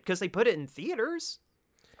Rain did because they put it in theaters.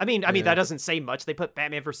 I mean, that doesn't say much. They put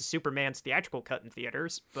Batman vs. Superman's theatrical cut in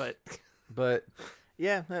theaters, but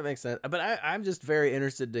yeah, that makes sense. But I'm just very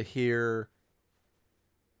interested to hear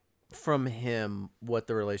from him what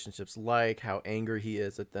the relationship's like, how angry he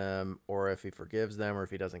is at them, or if he forgives them, or if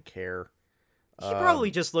he doesn't care. He probably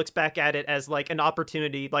just looks back at it as like an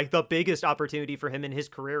opportunity, like the biggest opportunity for him in his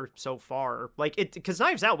career so far. Like because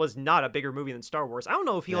Knives Out was not a bigger movie than Star Wars. I don't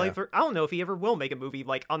know if he ever will make a movie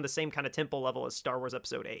like on the same kind of tempo level as Star Wars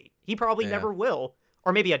Episode 8. He probably never will,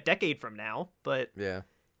 or maybe a decade from now. But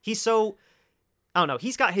he's so, I don't know.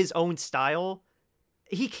 He's got his own style.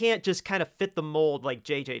 He can't just kind of fit the mold like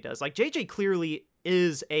JJ does. Like JJ clearly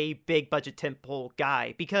is a big budget tentpole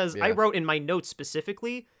guy because I wrote in my notes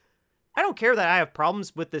specifically, I don't care that I have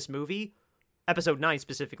problems with this movie, Episode 9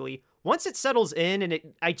 specifically. Once it settles in and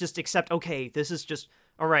I just accept, okay, this is just,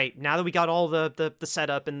 all right, now that we got all the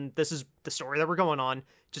setup and this is the story that we're going on,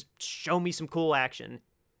 just show me some cool action.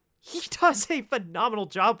 He does a phenomenal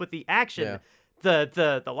job with the action. Yeah.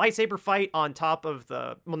 The lightsaber fight on top of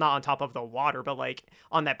not on top of the water, but like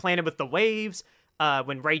on that planet with the waves,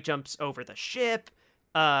 when Rey jumps over the ship,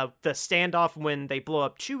 the standoff when they blow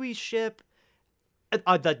up Chewie's ship,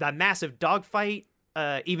 the massive dogfight,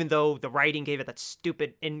 even though the writing gave it that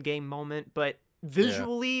stupid in-game moment, but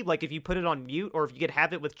visually, like if you put it on mute or if you could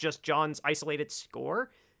have it with just John's isolated score,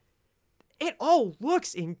 it all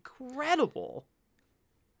looks incredible.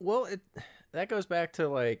 Well, that goes back to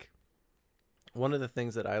like one of the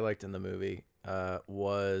things that I liked in the movie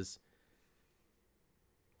was,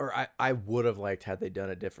 or I would have liked had they done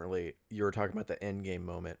it differently. You were talking about the end game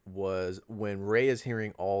moment, was when Rey is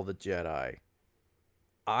hearing all the Jedi.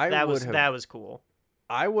 That was cool.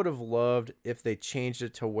 I would have loved if they changed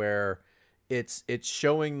it to where it's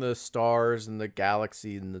showing the stars and the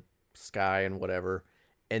galaxy and the sky and whatever,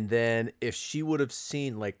 and then if she would have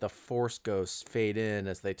seen like the Force ghosts fade in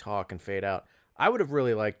as they talk and fade out, I would have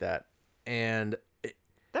really liked that. And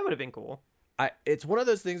that would have been cool. It's one of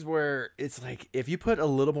those things where it's like if you put a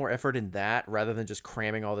little more effort in that rather than just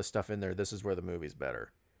cramming all this stuff in there, this is where the movie's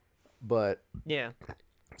better. But yeah.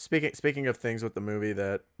 Speaking of things with the movie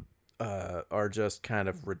that are just kind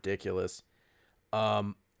of ridiculous,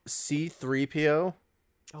 C-3PO.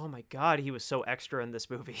 Oh my god, he was so extra in this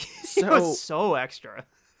movie. He was so extra.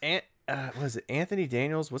 And was it Anthony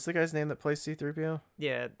Daniels? What's the guy's name that plays C-3PO?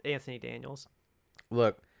 Yeah, Anthony Daniels.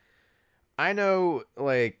 Look, I know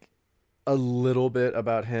like a little bit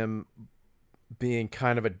about him being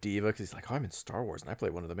kind of a diva because he's like, oh, I'm in Star Wars and I play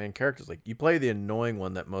one of the main characters. Like, you play the annoying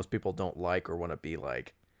one that most people don't like or want to be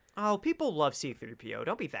like. Oh, people love C-3PO.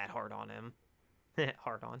 Don't be that hard on him.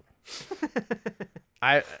 Hard on.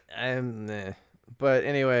 But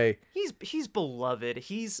anyway, he's beloved.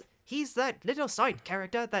 He's that little side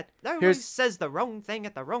character that always says the wrong thing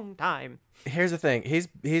at the wrong time. Here's the thing.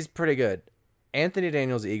 He's pretty good. Anthony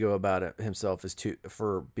Daniels' ego about himself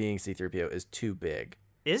for being C-3PO is too big.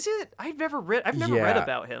 Is it? I've never read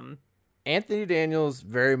about him. Anthony Daniels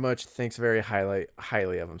very much thinks very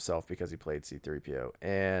highly of himself because he played C-3PO.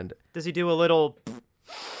 And does he do a little?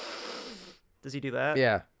 Does he do that?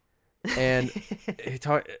 Yeah. And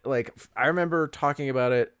I remember talking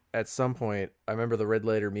about it at some point. I remember the Red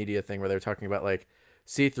Letter Media thing where they were talking about like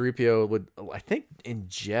C-3PO would, I think in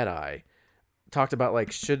Jedi, talked about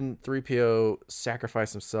like, shouldn't 3PO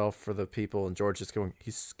sacrifice himself for the people? And George just going,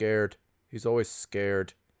 he's scared. He's always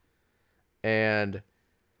scared. And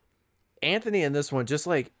Anthony in this one, just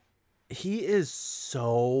like, he is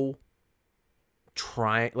so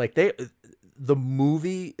trying. Like the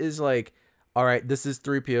movie is like, all right, this is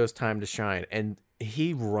 3PO's time to shine. And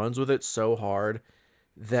he runs with it so hard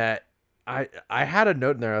that I had a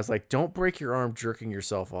note in there. I was like, don't break your arm jerking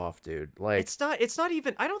yourself off, dude. Like, it's not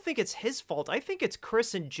even, I don't think it's his fault. I think it's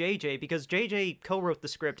Chris and JJ, because JJ co-wrote the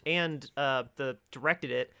script and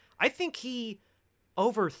directed it. I think he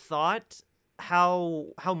overthought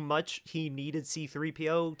how much he needed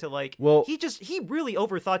C-3PO to like, well, he really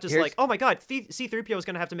overthought, just like, oh my god, C-3PO is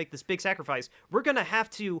gonna have to make this big sacrifice. We're gonna have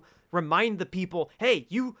to remind the people, hey,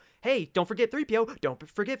 don't forget 3PO, don't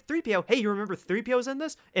forget 3PO, hey, you remember 3PO's in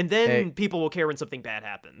this? And then people will care when something bad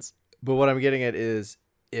happens. But what I'm getting at is,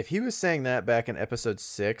 if he was saying that back in episode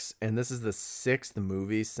 6, and this is the 6th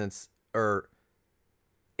movie since, or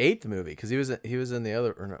 8th movie, because he was in the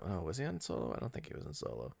other, or no, was he on Solo? I don't think he was in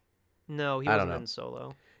Solo. No, he wasn't in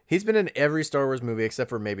Solo. He's been in every Star Wars movie except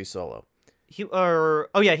for maybe Solo. He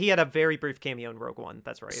had a very brief cameo in Rogue One.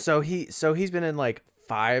 That's right. So he's been in like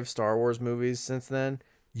 5 Star Wars movies since then.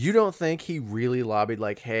 You don't think he really lobbied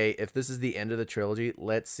like, hey, if this is the end of the trilogy,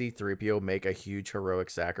 let's see C-3PO make a huge heroic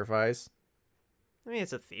sacrifice? I mean,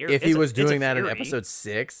 it's a theory. If he was doing that in episode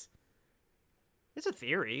 6? It's a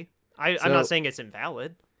theory. I'm not saying it's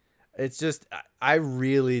invalid. It's just, I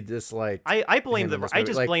really dislike. I blame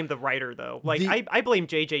blame the writer though. Like I blame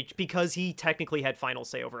JJ because he technically had final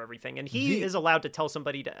say over everything, and he is allowed to tell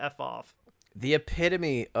somebody to F off. The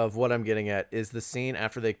epitome of what I'm getting at is the scene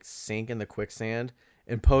after they sink in the quicksand,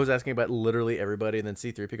 and Poe's asking about literally everybody, and then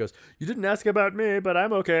C-3PO goes, "You didn't ask about me, but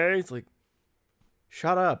I'm okay." It's like,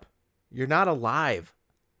 shut up, you're not alive.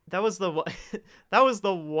 That was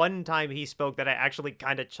the one time he spoke that I actually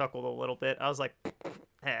kind of chuckled a little bit. I was like,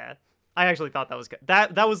 I actually thought that was good.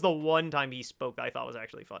 That was the one time he spoke that I thought was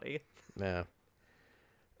actually funny. Yeah.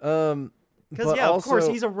 Because of course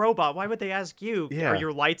he's a robot. Why would they ask you? Yeah. Are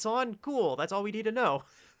your lights on? Cool. That's all we need to know.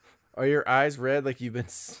 Are your eyes red like you've been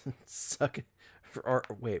sucking? Or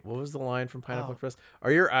wait, what was the line from Pineapple Express?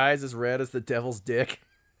 Are your eyes as red as the devil's dick?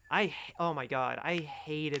 Oh my god, I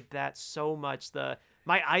hated that so much.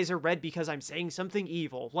 My eyes are red because I'm saying something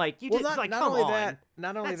evil. Like, you did, like, come on.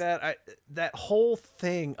 Not only that, that whole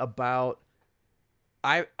thing about,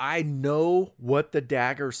 I know what the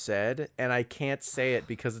dagger said, and I can't say it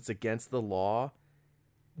because it's against the law.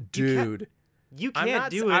 Dude. You can't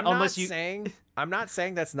do it unless you... I'm not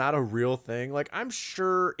saying that's not a real thing. Like, I'm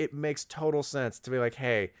sure it makes total sense to be like,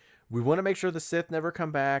 hey, we want to make sure the Sith never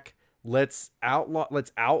come back. Let's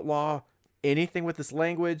outlaw anything with this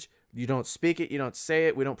language. You don't speak it, you don't say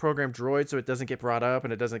it, we don't program droids so it doesn't get brought up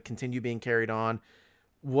and it doesn't continue being carried on.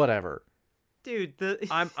 Whatever. Dude,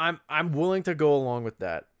 I'm willing to go along with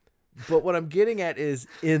that. But what I'm getting at is,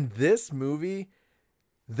 in this movie,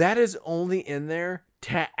 that is only in there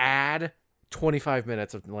to add 25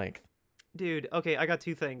 minutes of length. Dude, okay, I got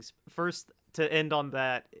 2 things. First, to end on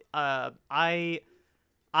that, I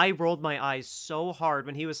rolled my eyes so hard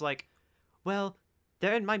when he was like, well,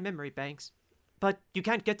 they're in my memory banks. But you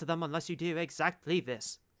can't get to them unless you do exactly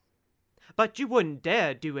this. But you wouldn't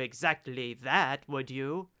dare do exactly that, would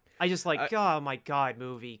you? Oh my god,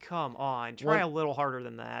 movie, come on. Try a little harder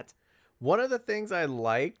than that. One of the things I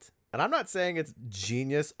liked, and I'm not saying it's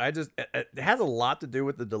genius, it has a lot to do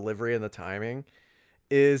with the delivery and the timing,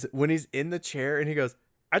 is when he's in the chair and he goes,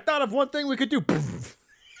 I thought of one thing we could do.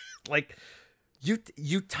 Like,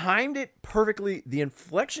 you timed it perfectly. The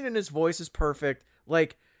inflection in his voice is perfect.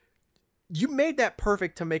 Like, you made that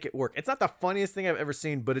perfect to make it work. It's not the funniest thing I've ever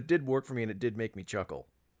seen, but it did work for me and it did make me chuckle.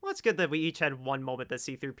 Well, it's good that we each had one moment that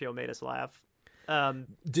C-3PO made us laugh.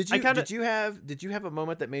 Did you have a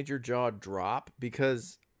moment that made your jaw drop?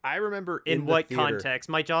 Because I remember in the what theater, context?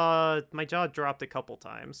 My jaw dropped a couple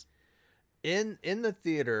times. in the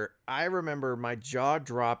theater, I remember my jaw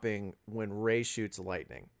dropping when Rey shoots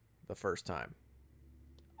lightning the first time.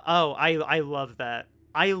 Oh, I love that.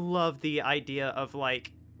 I love the idea of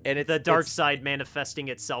like And the dark side manifesting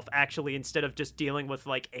itself actually instead of just dealing with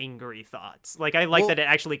like angry thoughts. Like I like that it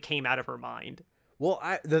actually came out of her mind. Well,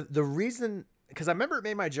 the reason, because I remember it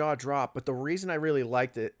made my jaw drop, but the reason I really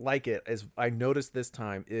like it is I noticed this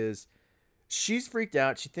time is she's freaked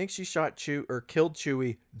out. She thinks she shot killed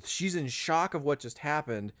Chewie. She's in shock of what just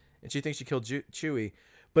happened, and she thinks she killed Chewie.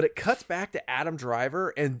 But it cuts back to Adam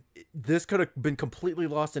Driver, and this could have been completely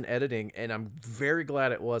lost in editing, and I'm very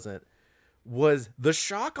glad it wasn't. Was the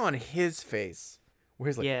shock on his face, where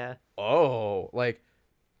he's like, yeah, oh, like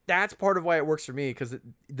that's part of why it works for me, because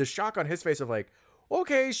the shock on his face of like,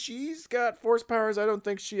 okay, she's got force powers I don't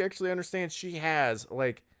think she actually understands she has.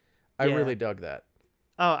 Like, I really dug that.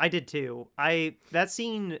 Oh, I did too. That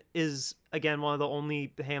scene is again one of the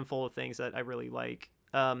only handful of things that I really like.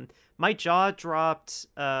 My jaw dropped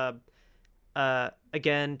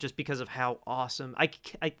again just because of how awesome.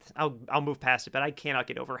 I'll move past it, but I cannot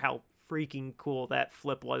get over how freaking cool that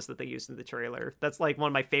flip was that they used in the trailer. That's like one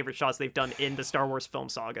of my favorite shots they've done in the Star Wars film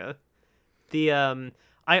saga. I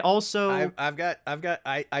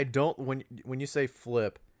don't, when you say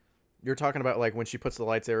flip, you're talking about like when she puts the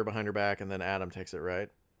lightsaber behind her back and then Adam takes it, right?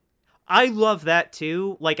 I love that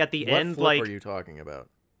too. Like at the end, what like flip are you talking about?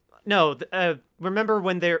 No, remember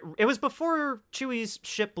when it was before Chewie's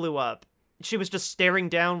ship blew up. She was just staring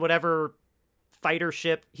down whatever fighter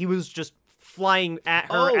ship. He was just flying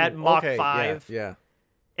at her at Mach 5. Yeah.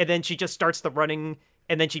 And then she just starts the running,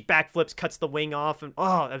 and then she backflips, cuts the wing off, and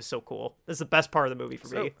oh, that was so cool. That's the best part of the movie for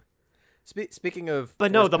me. Speaking of...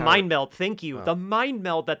 But no, the mind meld, thank you. Oh. The mind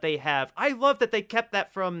meld that they have. I love that they kept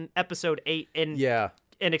that from episode 8 and... Yeah.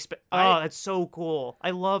 That's so cool.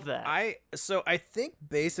 I love that. I think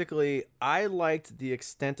basically I liked the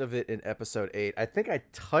extent of it in episode 8. I think I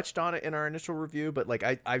touched on it in our initial review, but like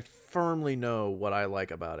I firmly know what I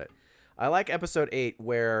like about it. I like episode 8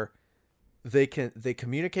 where they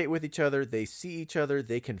communicate with each other, they see each other,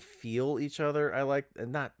 they can feel each other. I like,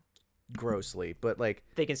 and not grossly, but like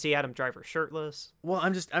they can see Adam Driver shirtless. Well,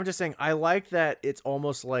 I'm just saying I like that it's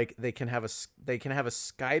almost like they can have a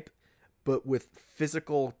Skype, but with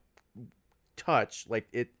physical touch, like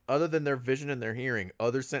it, other than their vision and their hearing,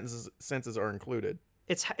 other senses are included.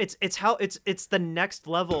 It's the next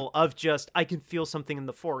level of just, I can feel something in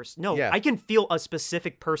the Force. No, yeah. I can feel a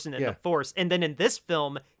specific person in the Force. And then in this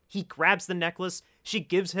film, he grabs the necklace, she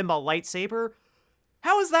gives him a lightsaber.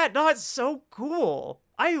 How is that not so cool?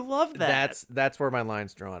 I love that. That's where my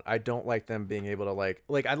line's drawn. I don't like them being able to like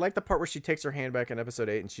I like the part where she takes her hand back in episode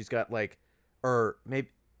 8 and she's got like, or maybe,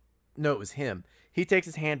 no, it was him. He takes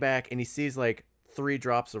his hand back and he sees like 3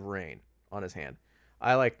 drops of rain on his hand.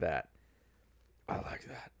 I like that.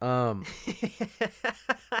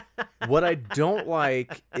 What I don't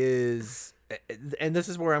like is, and this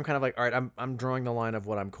is where I'm kind of like, all right, I'm drawing the line of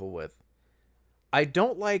what I'm cool with. I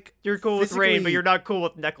don't like... You're cool with rain, but you're not cool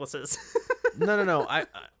with necklaces. No.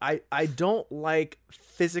 I don't like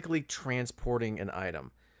physically transporting an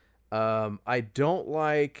item. I don't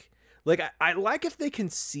like... I like if they can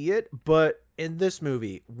see it, but in this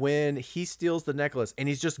movie, when he steals the necklace and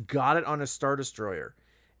he's just got it on a Star Destroyer,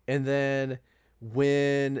 and then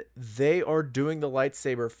when they are doing the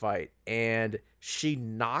lightsaber fight and she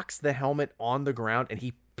knocks the helmet on the ground and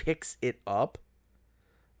he picks it up,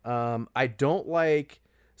 I don't like...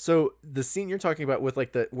 So the scene you're talking about with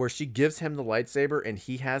like where she gives him the lightsaber and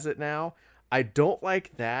he has it now, I don't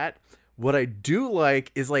like that. What I do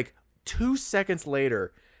like is like 2 seconds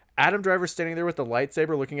later, Adam Driver's standing there with the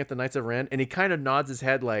lightsaber looking at the Knights of Ren, and he kind of nods his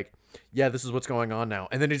head like, yeah, this is what's going on now.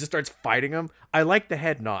 And then he just starts fighting him. I like the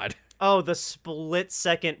head nod. Oh, the split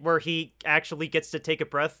second where he actually gets to take a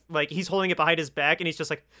breath. Like, he's holding it behind his back, and he's just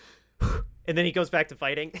like, and then he goes back to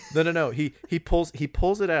fighting. No. He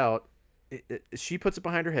pulls it out. She puts it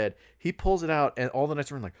behind her head. He pulls it out, and all the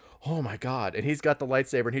Knights of Ren are like, oh my God. And he's got the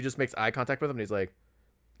lightsaber, and he just makes eye contact with him, and he's like,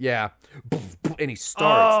 yeah, and he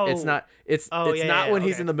starts. Oh. It's not when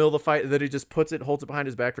he's in the middle of the fight that he just puts it, holds it behind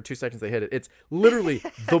his back for 2 seconds. They hit it. It's literally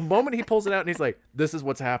the moment he pulls it out and he's like, "This is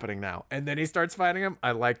what's happening now," and then he starts fighting him.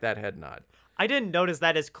 I like that head nod. I didn't notice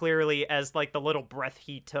that as clearly as like the little breath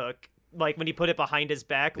he took, like when he put it behind his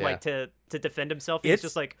back, like to defend himself. He's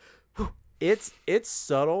just like, whew. it's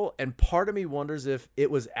subtle, and part of me wonders if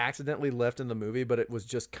it was accidentally left in the movie, but it was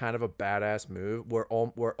just kind of a badass move where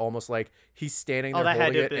almost like he's standing there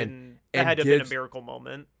holding it that had to have been a miracle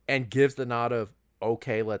moment, and gives the nod of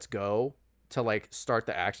okay, let's go to like start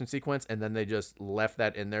the action sequence, and then they just left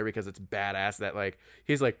that in there because it's badass that like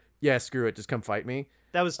he's like, yeah, screw it, just come fight me.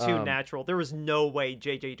 That was too natural. There was no way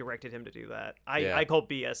JJ directed him to do that. I call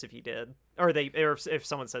BS if he did, or if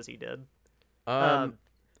someone says he did.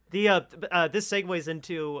 This segues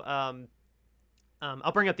into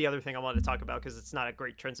I'll bring up the other thing I wanted to talk about because it's not a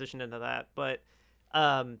great transition into that. But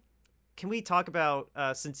can we talk about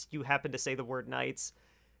since you happen to say the word knights,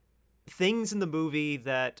 things in the movie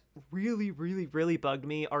that really, really, really bugged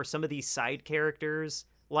me are some of these side characters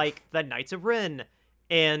like the Knights of Ren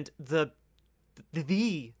and the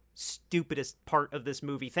stupidest part of this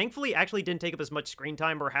movie. Thankfully, actually didn't take up as much screen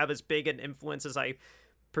time or have as big an influence as I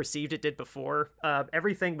perceived it did before.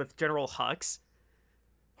 Everything with General Hux.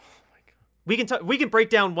 Oh my god. We can break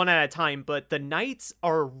down one at a time, but the knights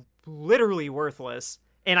are literally worthless,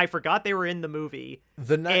 and I forgot they were in the movie.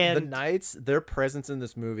 The knights, their presence in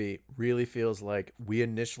this movie really feels like we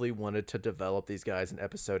initially wanted to develop these guys in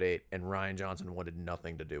episode 8, and Rian Johnson wanted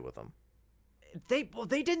nothing to do with them. They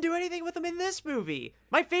didn't do anything with them in this movie.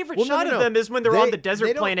 My favorite shot of them is when they're on the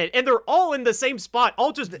desert planet and they're all in the same spot,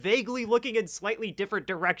 all just vaguely looking in slightly different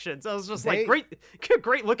directions. I was just like,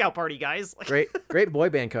 great lookout party, guys. Great boy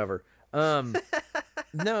band cover.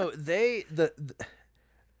 No, they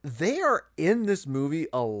are in this movie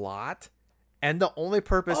a lot, and the only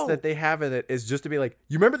purpose that they have in it is just to be like,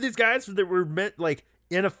 you remember these guys that were meant like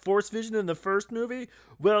in a Force Vision in the first movie?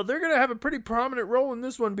 Well, they're going to have a pretty prominent role in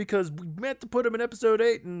this one because we meant to put them in episode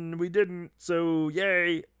 8 and we didn't. So,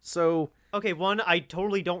 yay. So, okay, one, I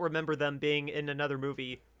totally don't remember them being in another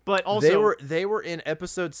movie, but also they were in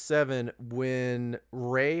episode 7 when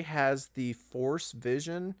Rey has the Force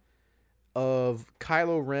Vision of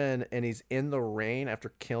Kylo Ren and he's in the rain after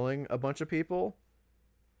killing a bunch of people.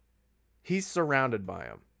 He's surrounded by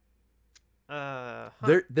them.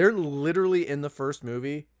 They're literally in the first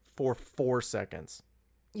movie for 4 seconds.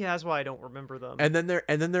 Yeah, that's why I don't remember them. And then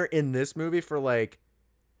they're in this movie for like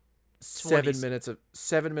 7 minutes of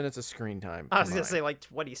screen time. I was gonna say like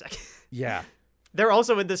 20 seconds. Yeah. They're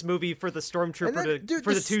also in this movie for the stormtrooper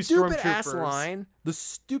for the two stormtroopers. The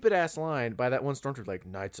stupid ass line by that one stormtrooper, like,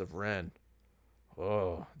 Knights of Ren.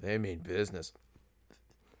 Oh, they mean business.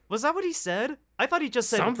 Was that what he said? I thought he just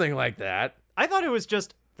said something like that. I thought it was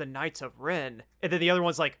just the Knights of Ren, and then the other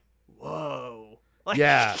one's like, whoa. Like,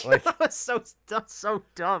 yeah, like that was so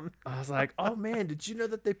dumb. I was like, oh man, did you know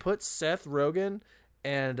that they put Seth Rogen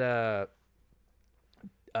and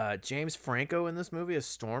James Franco in this movie as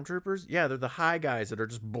stormtroopers? Yeah, they're the high guys that are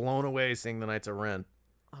just blown away seeing the Knights of Ren.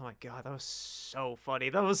 Oh my god, that was so funny.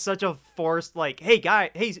 That was such a forced, like,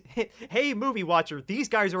 hey movie watcher, these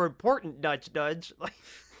guys are important, nudge nudge. Like,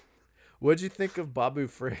 what'd you think of Babu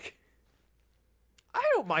Frick? I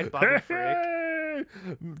don't mind Babu Frick.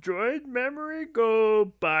 Droid memory, go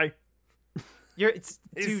bye. It's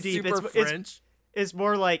too deep. Super French. It's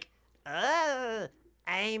more like,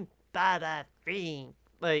 I'm Babu Frick.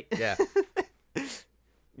 Like, yeah.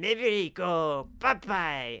 Memory, go bye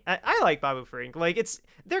bye. I like Babu Frick. Like,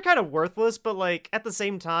 they're kind of worthless, but like at the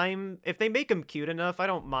same time, if they make them cute enough, I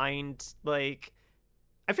don't mind. Like,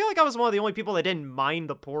 I feel like I was one of the only people that didn't mind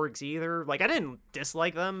the Porgs either. Like, I didn't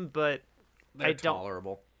dislike them, but they're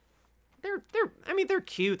tolerable. They're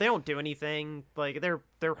cute. They don't do anything. Like, they're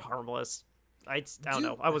harmless. I don't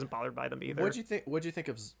know. I wasn't bothered by them either. What'd you think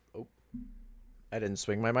of? Oh, I didn't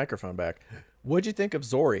swing my microphone back. What'd you think of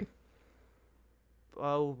Zori?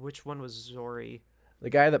 Oh, which one was Zori? The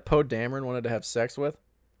guy that Poe Dameron wanted to have sex with?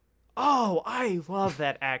 Oh, I love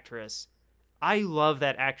that actress. I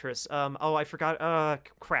forgot.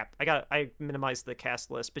 Crap. I minimized the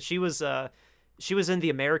cast list, but she was in The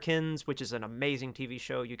Americans, which is an amazing TV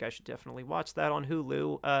show. You guys should definitely watch that on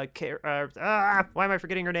Hulu. Why am I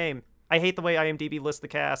forgetting her name? I hate the way IMDb lists the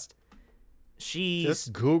cast.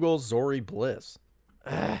 Just Google Zori Bliss.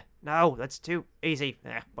 No, that's too easy.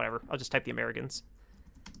 Whatever. I'll just type The Americans.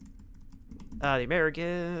 The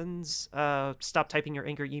Americans. Stop typing your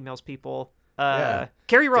angry emails, people.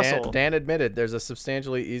 Kerry Russell. Dan admitted there's a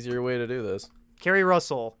substantially easier way to do this. Kerry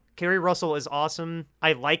Russell. Kerry Russell is awesome.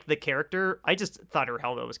 I like the character. I just thought her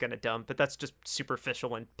helmet was gonna dump, but that's just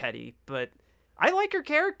superficial and petty. But I like her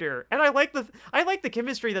character, and I like the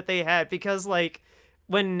chemistry that they had, because like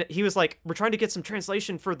when he was like, we're trying to get some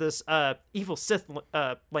translation for this evil Sith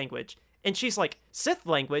language, and she's like, Sith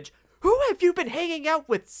language? Who have you been hanging out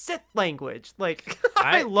with Sith language? Like,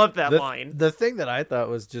 I love that line. The thing that I thought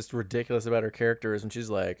was just ridiculous about her character is when she's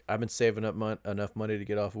like, I've been saving up enough money to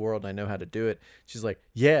get off world and I know how to do it. She's like,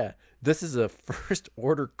 yeah, this is a first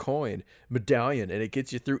order coin medallion and it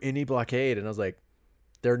gets you through any blockade. And I was like,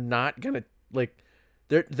 they're not going to, like,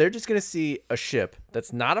 they're just going to see a ship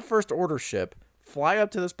that's not a first order ship fly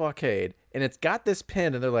up to this blockade and it's got this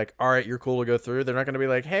pin and they're like, all right, you're cool to go through. They're not going to be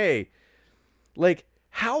like, hey, like,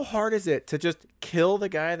 how hard is it to just kill the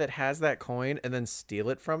guy that has that coin and then steal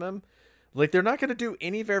it from him? Like, they're not going to do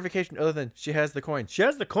any verification other than she has the coin. She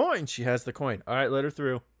has the coin. She has the coin. All right, let her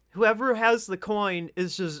through. Whoever has the coin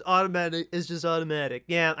is just automatic.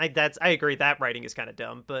 Yeah, I agree. That writing is kind of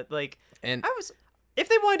dumb, but like, And if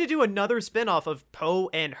they wanted to do another spin-off of Poe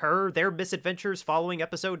and her, their misadventures following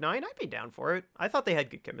episode 9, I'd be down for it. I thought they had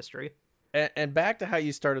good chemistry. and back to how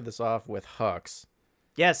you started this off with Hux.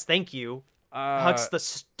 Yes, thank you. Hux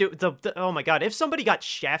the oh my god, if somebody got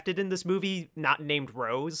shafted in this movie not named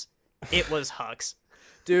Rose, it was Hux.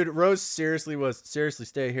 Dude, Rose seriously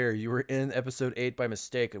stay here. You were in episode 8 by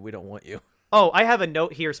mistake and we don't want you. Oh, I have a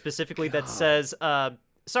note here specifically that says,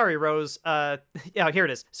 sorry, Rose. Yeah, here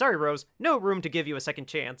it is. Sorry, Rose. No room to give you a second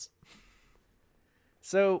chance.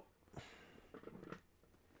 So,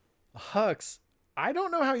 Hux, I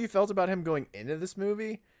don't know how you felt about him going into this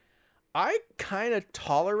movie. I kind of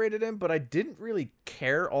tolerated him, but I didn't really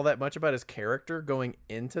care all that much about his character going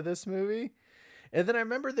into this movie. And then I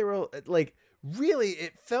remember they were like, really,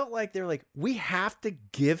 it felt like they were like, we have to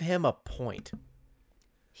give him a point.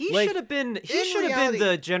 He Like, should have been reality-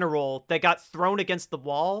 the general that got thrown against the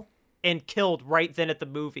wall and killed right then at the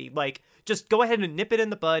movie. Like, just go ahead and nip it in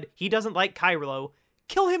the bud. He doesn't like Kylo.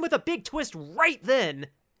 Kill him with a big twist right then.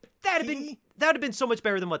 That'd have been so much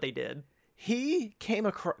better than what they did. He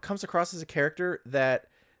comes across as a character that,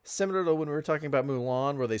 similar to when we were talking about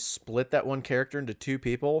Mulan, where they split that one character into two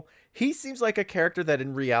people, he seems like a character that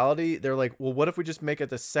in reality, they're like, well, what if we just make it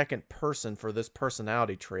the second person for this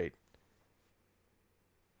personality trait?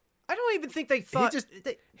 I don't even think they thought...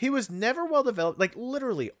 He was never well developed. Like,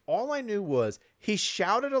 literally, all I knew was he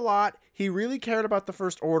shouted a lot, he really cared about the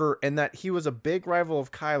First Order, and that he was a big rival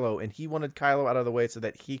of Kylo, and he wanted Kylo out of the way so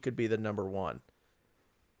that he could be the number one.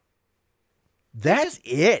 That's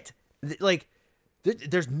it. Like,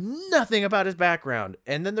 there's nothing about his background.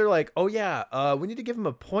 And then they're like, oh yeah, we need to give him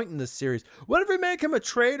a point in this series. What if we make him a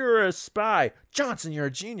traitor or a spy? Johnson, you're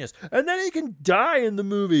a genius. And then he can die in the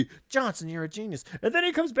movie. Johnson, you're a genius. And then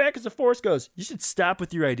he comes back as the Force goes, you should stop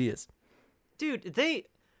with your ideas. Dude,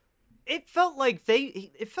 it felt like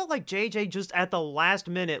JJ just at the last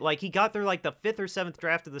minute, like he got through like the 5th or 7th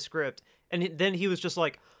draft of the script, and then he was just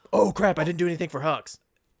like, oh crap, I didn't do anything for Hux.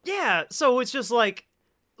 Yeah, so it's just like,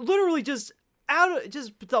 literally just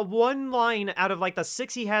just the one line out of like the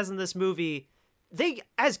 6 he has in this movie, they,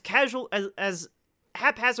 as casual, as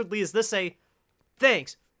haphazardly as this, say,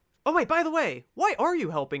 thanks. Oh wait, by the way, why are you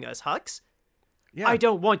helping us, Hux? Yeah. I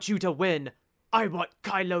don't want you to win. I want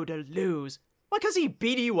Kylo to lose. What, because he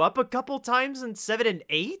beat you up a couple times in 7 and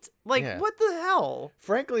 8? Like, Yeah. What the hell?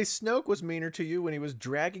 Frankly, Snoke was meaner to you when he was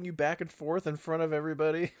dragging you back and forth in front of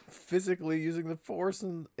everybody, physically using the Force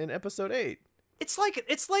in episode 8. It's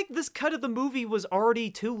like this cut of the movie was already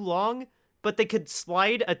too long, but they could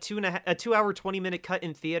slide a 2 hour 20-minute cut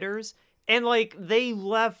in theaters, and like they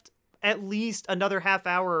left at least another half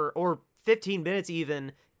hour or 15 minutes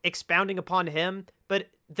even expounding upon him, but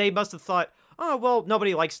they must have thought, oh well,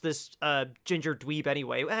 nobody likes this ginger dweeb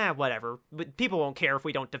anyway. Whatever. But people won't care if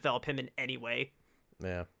we don't develop him in any way.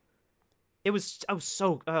 Yeah. I was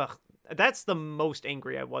so that's the most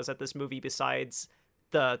angry I was at this movie besides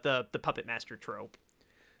the puppet master trope.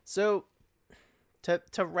 So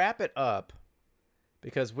to wrap it up,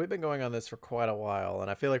 because we've been going on this for quite a while,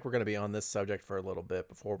 and I feel like we're going to be on this subject for a little bit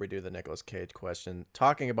before we do the Nicolas Cage question,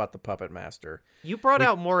 talking about the puppet master. You brought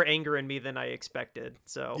out more anger in me than I expected.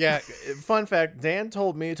 So Yeah, fun fact, Dan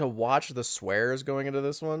told me to watch the swears going into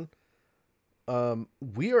this one.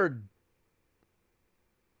 We're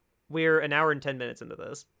an hour and 10 minutes into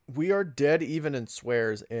this. We are dead even in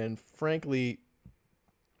swears, and frankly,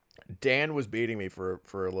 Dan was beating me for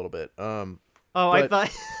a little bit. I thought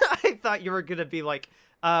I thought you were gonna be like,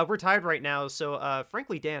 we're tired right now, so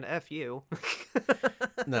frankly, Dan, F you.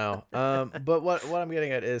 No. But what I'm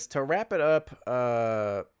getting at is to wrap it up,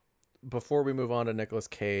 before we move on to Nicolas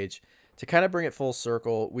Cage, to kind of bring it full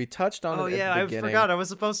circle, we touched on it at the beginning. I forgot I was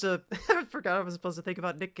supposed to think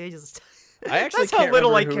about Nick Cage's. I actually That's how can't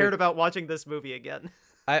little I remember cared about watching this movie again.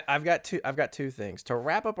 I've got two things to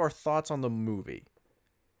wrap up our thoughts on the movie.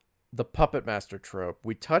 the puppet master trope.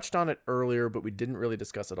 We touched on it earlier, but we didn't really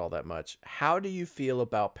discuss it all that much. How do you feel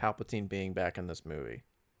about Palpatine being back in this movie?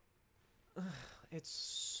 It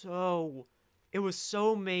was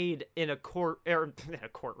so made in a in a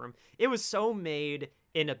courtroom. It was so made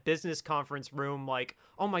in a business conference room, like,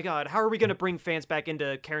 oh my god, how are we gonna bring fans back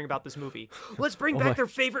into caring about this movie? Let's bring back their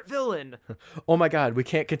favorite villain. Oh my god, we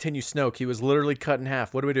can't continue Snoke. He was literally cut in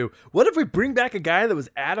half. What do we do? What if we bring back a guy that was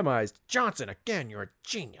atomized? Johnson, again, you're a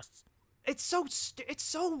genius. It's so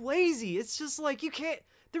lazy. It's just like, you can't,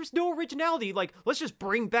 there's no originality. Like, let's just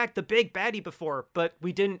bring back the big baddie before, but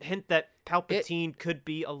we didn't hint that Palpatine could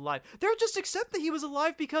be alive. They'll just accept that he was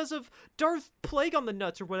alive because of Darth Plague on the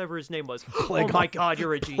Nuts or whatever his name was. Oh my god,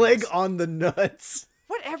 you're a genius. Plague on the Nuts.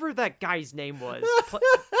 Whatever that guy's name was.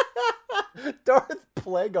 Darth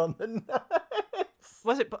Plague on the Nuts.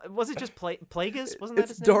 Was it just Plagueis? Wasn't that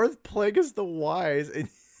It's his name? Darth Plagueis the Wise and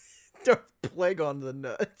Darth Plague on the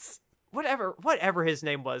Nuts. Whatever his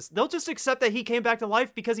name was, they'll just accept that he came back to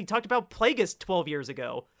life because he talked about Plagueis 12 years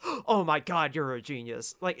ago. Oh my god, you're a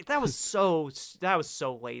genius. Like, that was so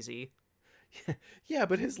lazy. Yeah,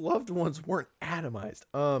 but his loved ones weren't atomized.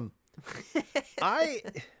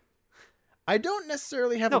 I don't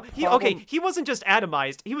necessarily have a problem. He wasn't just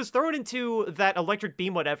atomized. He was thrown into that electric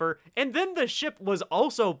beam whatever, and then the ship was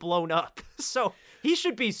also blown up. So, he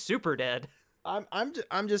should be super dead.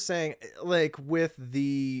 I'm just saying, like, with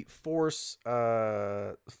the force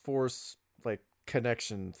like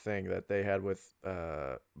connection thing that they had with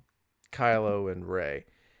Kylo and Rey,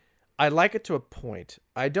 I like it to a point.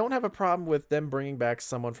 I don't have a problem with them bringing back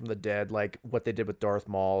someone from the dead, like what they did with Darth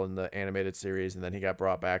Maul in the animated series, and then he got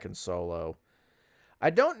brought back in Solo.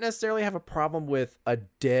 I don't necessarily have a problem with a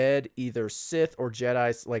dead either Sith or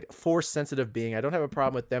Jedi, like force sensitive being. I don't have a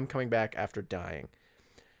problem with them coming back after dying.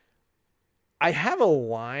 I have a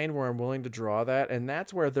line where I'm willing to draw that, and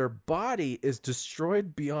that's where their body is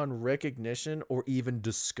destroyed beyond recognition or even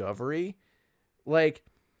discovery. Like,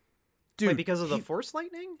 dude. Wait, because of the Force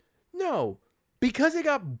lightning? No, because it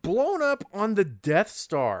got blown up on the Death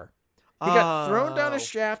Star. He got thrown down a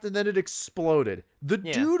shaft and then it exploded. The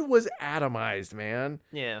dude was atomized, man.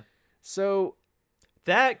 Yeah. So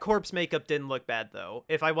that corpse makeup didn't look bad, though.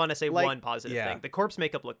 If I want to say one positive thing, the corpse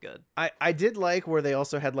makeup looked good. I did like where they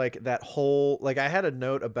also had like that whole, like, I had a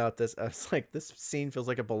note about this. I was like, this scene feels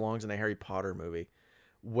like it belongs in a Harry Potter movie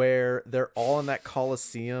where they're all in that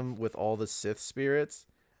Colosseum with all the Sith spirits.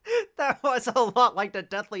 That was a lot like the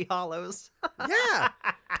Deathly Hallows. Yeah.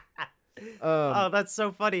 Oh, that's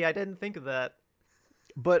so funny. I didn't think of that.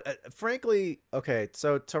 But frankly, okay,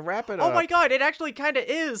 so to wrap it up. Oh my god, it actually kind of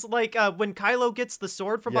is. Like, when Kylo gets the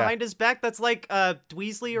sword from behind his back, that's like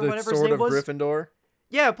Dweasley or whatever his name was. The sword of Gryffindor?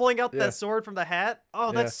 Yeah, pulling out that sword from the hat.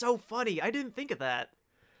 Oh, that's so funny. I didn't think of that.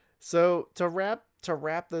 So to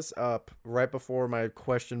wrap this up, right before my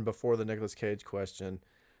question, before the Nicolas Cage question,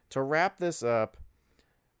 to wrap this up,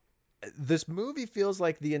 this movie feels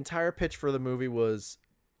like the entire pitch for the movie was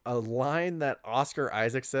a line that Oscar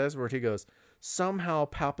Isaac says where he goes, somehow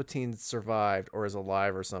Palpatine survived or is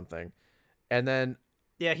alive or something. And then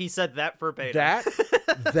yeah, he said that verbatim.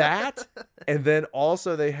 That and then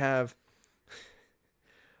also they have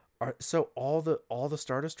so all the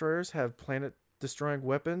Star Destroyers have planet destroying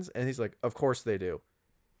weapons, and he's like, of course they do.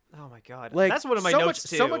 Oh my god. Like, that's one of my notes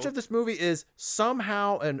too. So much of this movie is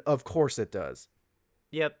somehow and of course it does.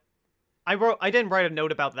 Yep. I didn't write a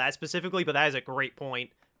note about that specifically, but that is a great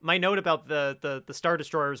point. My note about the Star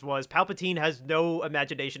Destroyers was Palpatine has no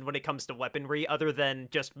imagination when it comes to weaponry other than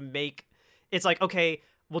just make... It's like, okay,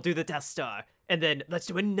 we'll do the Death Star, and then let's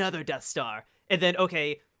do another Death Star, and then,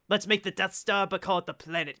 okay, let's make the Death Star but call it the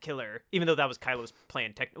Planet Killer, even though that was Kylo's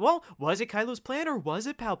plan. Well, was it Kylo's plan or was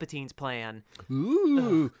it Palpatine's plan?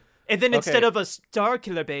 Ooh. Ugh. And then instead of a Star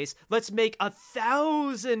Killer base, let's make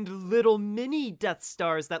 1,000 little mini Death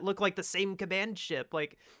Stars that look like the same command ship.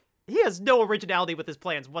 Like, he has no originality with his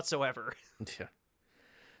plans whatsoever. Yeah.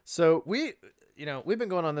 So we've been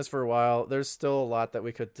going on this for a while. There's still a lot that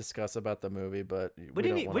we could discuss about the movie, but we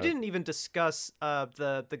didn't even discuss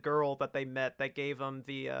the girl that they met that gave them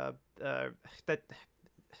the that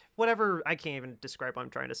whatever, I can't even describe what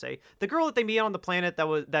I'm trying to say. The girl that they meet on the planet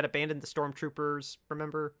that abandoned the stormtroopers,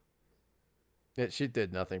 remember? Yeah, she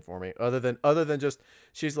did nothing for me other than just,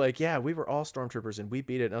 she's like, yeah, we were all stormtroopers and we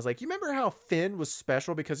beat it. And I was like, you remember how Finn was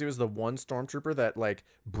special because he was the one stormtrooper that like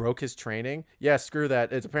broke his training? Yeah, screw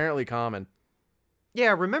that. It's apparently common.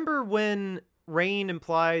 Yeah, remember when Rain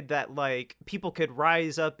implied that like people could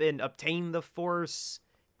rise up and obtain the Force,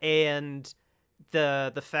 and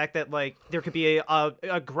the fact that like there could be a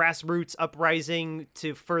grassroots uprising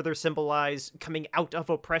to further symbolize coming out of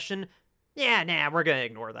oppression? Yeah, nah, we're gonna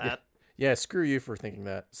ignore that. Yeah, screw you for thinking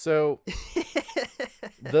that. So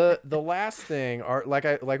the last thing are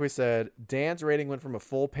like we said, Dan's rating went from a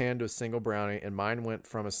full pan to a single brownie, and mine went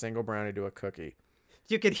from a single brownie to a cookie.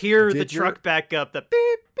 You could hear the Did your- truck back up. The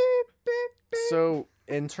beep beep beep. Beep. So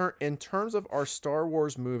in terms of our Star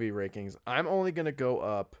Wars movie rankings, I'm only gonna go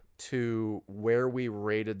up to where we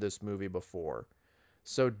rated this movie before.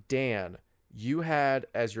 So Dan, you had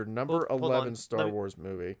as your number Hold 11 on. Star Wars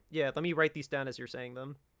movie. Yeah, let me write these down as you're saying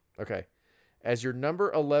them. Okay. As your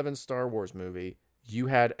number 11 Star Wars movie, you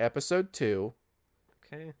had Episode 2.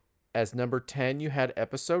 Okay. As number 10, you had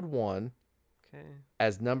Episode 1. Okay.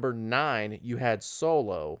 As number 9, you had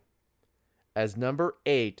Solo. As number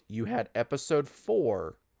 8, you had Episode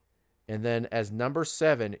 4. And then as number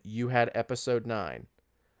 7, you had Episode 9.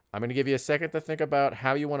 I'm going to give you a second to think about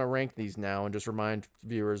how you want to rank these now and just remind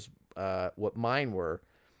viewers what mine were.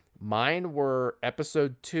 Mine were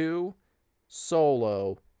Episode 2,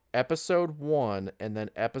 Solo, Episode 1, and then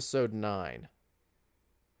Episode 9.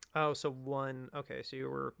 Oh, so 1. Okay, so you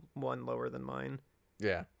were 1 lower than mine.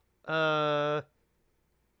 Yeah.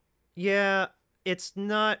 Yeah, it's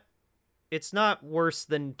not worse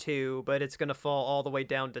than 2, but it's gonna fall all the way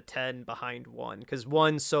down to 10 behind 1, because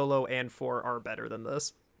 1, Solo, and 4 are better than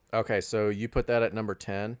this. Okay, so you put that at number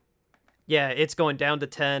 10? Yeah, it's going down to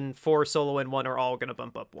 10. 4, Solo, and 1 are all gonna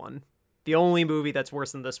bump up 1. The only movie that's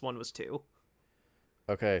worse than this one was 2.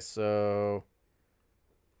 Okay, so...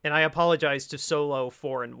 And I apologize to Solo,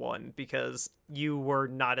 4, and 1, because you were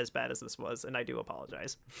not as bad as this was, and I do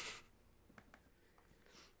apologize.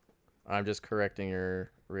 I'm just correcting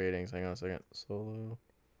your ratings. Hang on a second. Solo.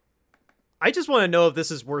 I just want to know if this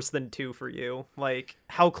is worse than 2 for you. Like,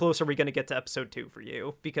 how close are we going to get to episode 2 for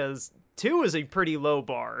you? Because 2 is a pretty low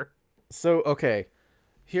bar. So, okay.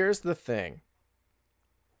 Here's the thing.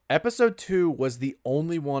 Episode 2 was the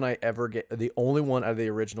only one I ever get. The only one out of the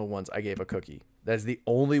original ones I gave a cookie. That's the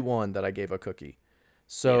only one that I gave a cookie.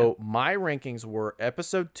 So, my rankings were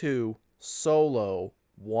Episode 2, Solo,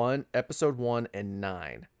 1, Episode 1, and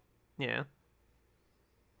 9. Yeah.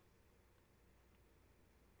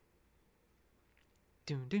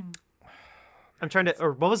 Doom doom. I'm trying to.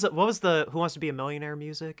 Or what was the Who Wants to Be a Millionaire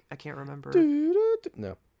music? I can't remember.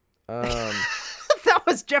 No. That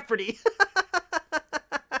was Jeopardy.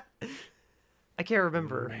 I can't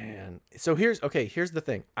remember. Man. So here's the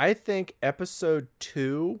thing. I think Episode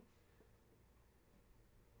 2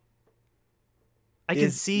 I can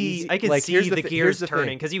see the gears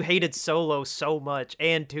turning because you hated Solo so much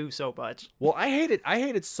and 2 so much. Well, I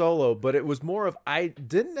hated Solo, but it was more of I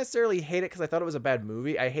didn't necessarily hate it because I thought it was a bad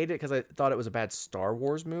movie. I hated it because I thought it was a bad Star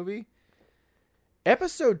Wars movie.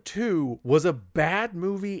 Episode 2 was a bad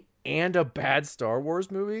movie and a bad Star Wars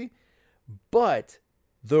movie, but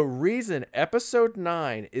the reason Episode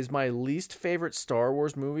 9 is my least favorite Star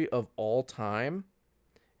Wars movie of all time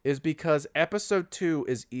is because Episode 2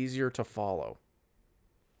 is easier to follow.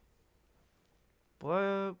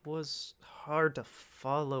 What was hard to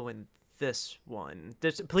follow in this one?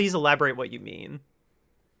 Please elaborate what you mean.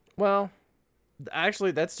 Well,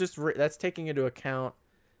 actually, that's taking into account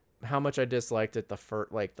how much I disliked it the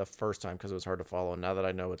first time because it was hard to follow. Now that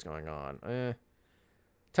I know what's going on,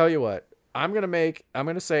 tell you what, I'm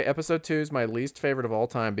gonna say Episode 2 is my least favorite of all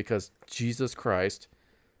time because Jesus Christ.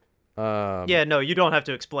 Yeah, no, you don't have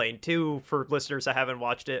to explain. 2, for listeners that haven't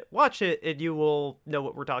watched it, watch it and you will know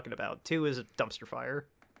what we're talking about. 2 is a dumpster fire.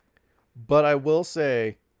 But I will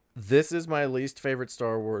say, this is my second least favorite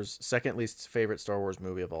Star Wars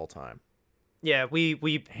movie of all time. Yeah,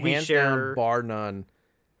 we Hands share down, bar none.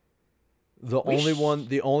 The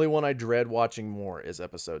only one I dread watching more is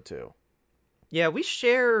Episode 2. Yeah, we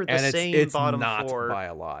share the same it's bottom not 4 by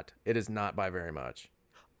a lot. It is not by very much.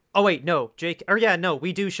 Oh wait, no, Jake. Or yeah, no,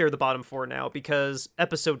 we do share the bottom 4 now because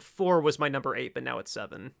episode 4 was my number 8, but now it's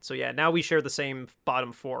 7. So yeah, now we share the same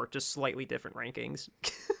bottom 4, just slightly different rankings.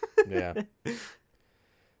 Yeah.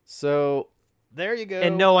 So there you go.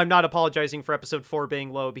 And no, I'm not apologizing for episode 4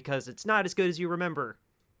 being low because it's not as good as you remember.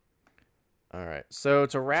 All right. So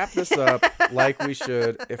to wrap this up, like we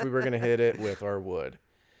should, if we were going to hit it with our wood,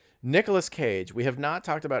 Nicolas Cage. We have not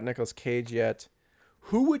talked about Nicolas Cage yet.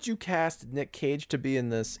 Who would you cast Nick Cage to be in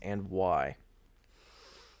this and why?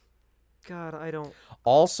 God, I don't...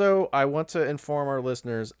 Also, I want to inform our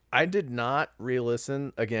listeners, I did not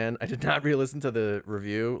re-listen to the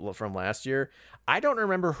review from last year. I don't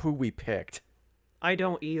remember who we picked. I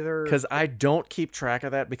don't either. Because I don't keep track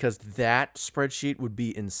of that because that spreadsheet would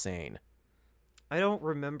be insane. I don't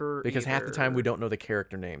remember because either. half the time we don't know the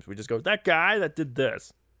character names. We just go, that guy that did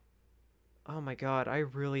this. Oh my god, I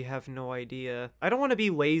really have no idea. I don't want to be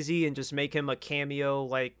lazy and just make him a cameo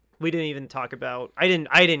like We didn't even talk about. I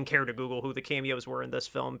didn't care to Google who the cameos were in this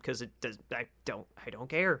film because it does. I don't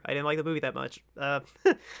care. I didn't like the movie that much.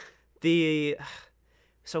 The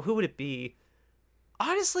so who would it be?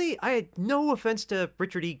 Honestly, I had no offense to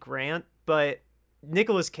Richard E. Grant, but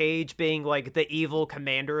Nicolas Cage being like the evil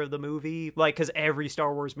commander of the movie, like, because every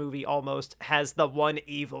Star Wars movie almost has the one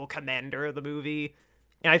evil commander of the movie.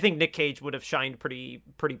 And I think Nick Cage would have shined pretty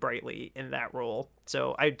brightly in that role.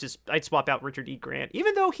 So I'd swap out Richard E. Grant,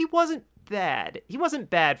 even though he wasn't bad. He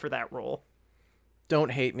wasn't bad for that role.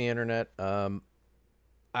 Don't hate me, internet.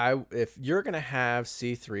 If you're gonna have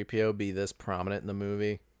C-3PO be this prominent in the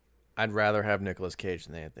movie, I'd rather have Nicolas Cage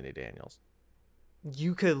than Anthony Daniels.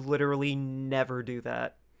 You could literally never do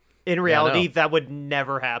that. In reality, that would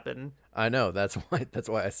never happen. I know. That's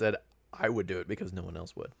why I said I would do it, because no one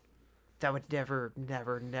else would. That would never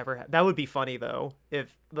happen. That would be funny, though,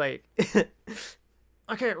 if, like,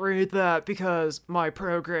 I can't read that because my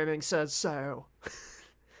programming says so.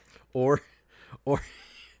 Or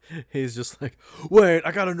he's just like, wait,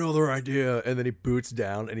 I got another idea. And then he boots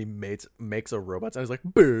down and he makes a robot sound. He's like,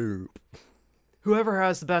 boop. Whoever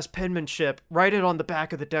has the best penmanship, write it on the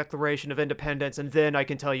back of the Declaration of Independence, and then I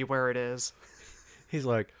can tell you where it is. He's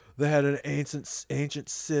like, they had an ancient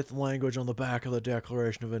Sith language on the back of the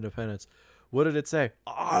Declaration of Independence. What did it say?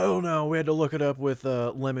 I don't know. We had to look it up with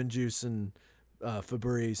lemon juice and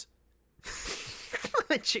Febreze.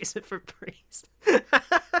 Lemon juice and Febreze.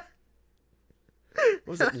 What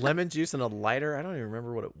was it? Lemon juice and a lighter? I don't even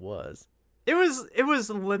remember what it was. It was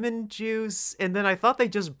lemon juice, and then I thought they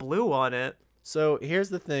just blew on it. So here's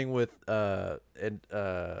the thing with And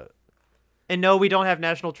no, we don't have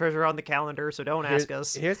National Treasure on the calendar, so don't ask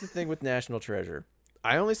us. Here's the thing with National Treasure.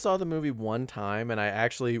 I only saw the movie one time, and I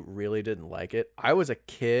actually really didn't like it. I was a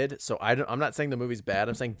kid, so I'm not saying the movie's bad.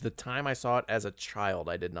 I'm saying the time I saw it as a child,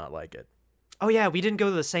 I did not like it. Oh yeah, we didn't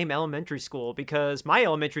go to the same elementary school, because my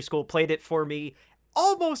elementary school played it for me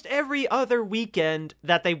almost every other weekend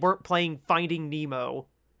that they weren't playing Finding Nemo.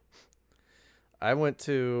 I went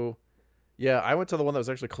to the one that was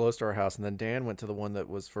actually close to our house, and then Dan went to the one that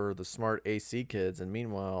was for the smart AC kids, and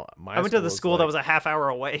meanwhile, I went to the school that was a half hour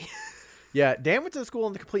away. Yeah, Dan went to the school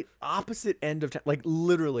on the complete opposite end of town. Like,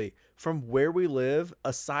 literally, from where we live,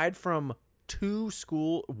 aside from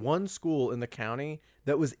one school in the county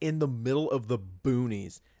that was in the middle of the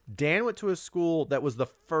boonies. Dan went to a school that was the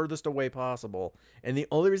furthest away possible, and the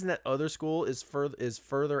only reason that other school is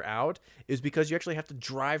further out is because you actually have to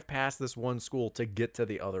drive past this one school to get to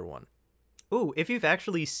the other one. Ooh, if you've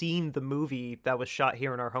actually seen the movie that was shot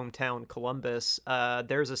here in our hometown, Columbus,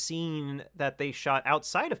 there's a scene that they shot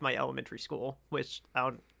outside of my elementary school, which,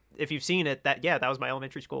 if you've seen it, that was my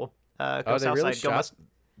elementary school. Go they Southside, really shot?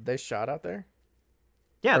 They shot out there?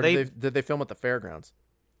 Yeah, or did they film at the fairgrounds?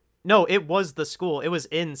 No, it was the school. It was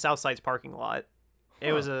in Southside's parking lot.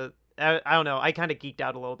 It was I don't know. I kind of geeked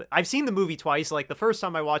out a little bit. I've seen the movie twice. Like, the first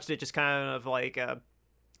time I watched it, just kind of like,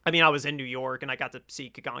 I mean, I was in New York and I got to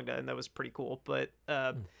see Kagongda, and that was pretty cool. But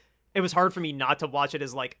it was hard for me not to watch it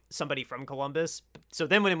as like somebody from Columbus. So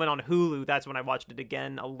then when it went on Hulu, that's when I watched it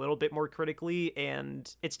again a little bit more critically,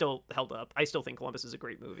 and it still held up. I still think Columbus is a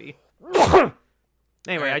great movie.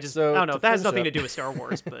 Anyway, Right, I don't know. That has nothing to do with Star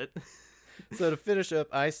Wars, but So to finish up,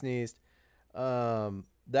 I sneezed.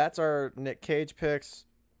 That's our Nick Cage picks,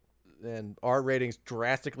 and our ratings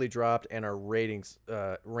drastically dropped, and our rankings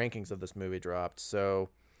of this movie dropped. So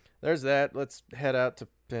there's that. Let's head out to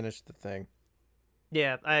finish the thing.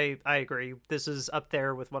 yeah, I agree. This is up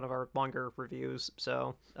there with one of our longer reviews.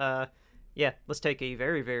 So, yeah, let's take a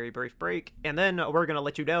very, very brief break, and then we're going to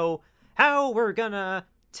let you know how we're going to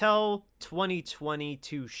tell 2020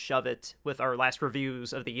 to shove it with our last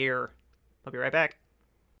reviews of the year. I'll be right back.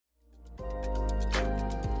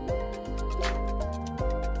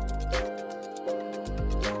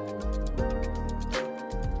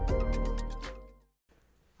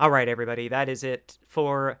 All right, everybody, that is it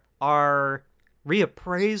for our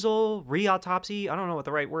reautopsy. I don't know what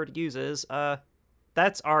the right word to use is.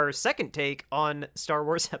 That's our second take on Star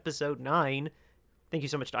Wars Episode 9. Thank you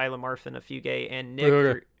so much to Isla Marfin, Fugue, and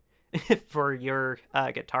Nick for your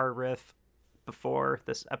guitar riff before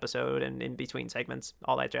this episode and in between segments,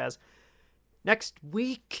 all that jazz. Next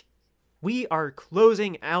week, we are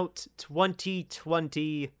closing out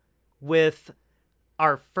 2020 with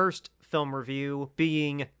our first film review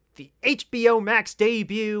being the HBO Max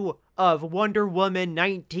debut of Wonder Woman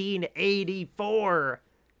 1984.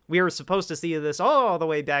 We were supposed to see this all the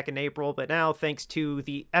way back in April, but now, thanks to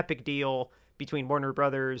the epic deal between Warner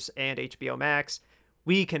Brothers and HBO Max,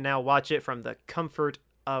 we can now watch it from the comfort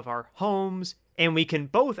of our homes and we can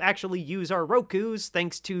both actually use our Rokus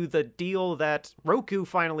thanks to the deal that Roku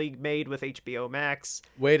finally made with HBO Max.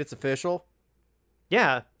 Wait, it's official?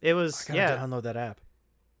 Yeah, it was. I gotta download that app.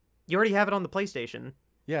 You already have it on the PlayStation.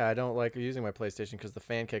 Yeah, I don't like using my PlayStation because the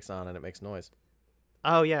fan kicks on and it makes noise.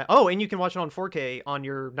 Oh, yeah. Oh, and you can watch it on 4K on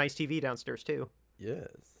your nice TV downstairs, too. Yes.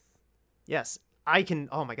 Yes, I can.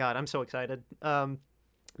 Oh, my God. I'm so excited. But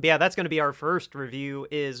yeah, that's going to be our first review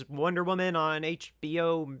is Wonder Woman on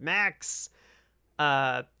HBO Max.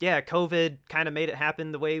 Yeah, COVID kind of made it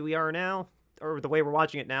happen the way we are now, or the way we're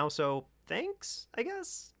watching it now. So thanks, I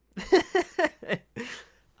guess.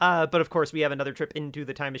 But of course, we have another trip into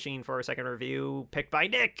the time machine for our second review, picked by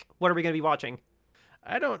Nick. What are we going to be watching?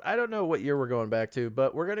 I don't know what year we're going back to,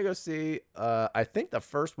 but we're gonna go see. I think the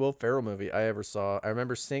first Will Ferrell movie I ever saw. I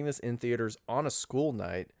remember seeing this in theaters on a school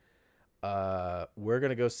night. We're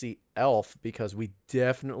gonna go see Elf because we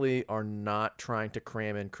definitely are not trying to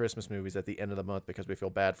cram in Christmas movies at the end of the month because we feel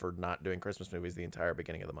bad for not doing Christmas movies the entire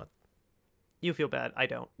beginning of the month. You feel bad. I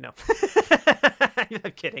don't. No.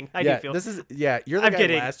 I'm kidding. I do feel. You're the I'm guy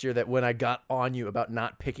kidding. last year that when I got on you about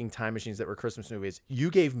not picking time machines that were Christmas movies, you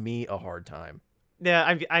gave me a hard time.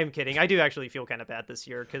 Yeah, I'm kidding. I do actually feel kind of bad this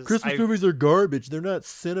year because Christmas movies are garbage. They're not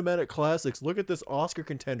cinematic classics. Look at this Oscar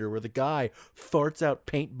contender where the guy farts out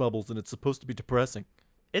paint bubbles and it's supposed to be depressing.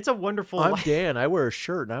 It's a wonderful. I'm Dan. I wear a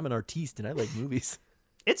shirt and I'm an artiste and I like movies.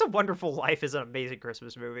 It's a Wonderful Life is an amazing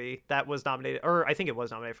Christmas movie that was nominated, or I think it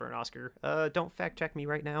was nominated for an Oscar. Don't fact check me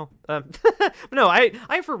right now. No,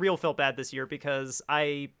 I for real felt bad this year because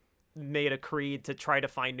I made a creed to try to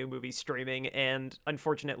find new movies streaming, and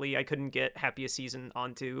unfortunately I couldn't get Happiest Season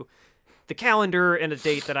onto the calendar in a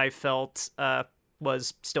date that I felt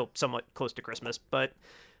was still somewhat close to Christmas. But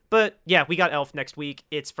yeah, we got Elf next week.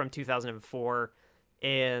 It's from 2004,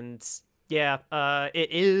 and yeah, it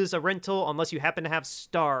is a rental unless you happen to have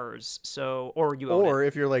Stars. So, or you own Or it.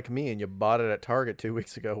 if you're like me and you bought it at Target 2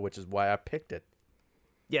 weeks ago, which is why I picked it.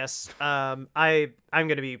 Yes, I'm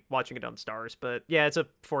gonna be watching it on Stars, but yeah, it's a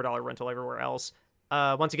 $4 rental everywhere else.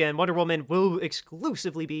 Once again, Wonder Woman will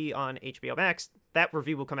exclusively be on HBO Max. That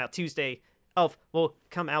review will come out Tuesday. Elf will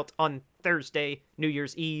come out on Thursday, New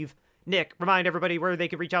Year's Eve. Nick, remind everybody where they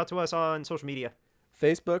can reach out to us on social media.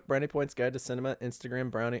 Facebook, Brownie Points Guide to Cinema, Instagram,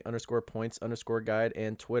 Brownie_Points_Guide,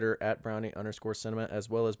 and Twitter at Brownie_Cinema, as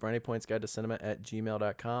well as Brownie Points Guide to Cinema at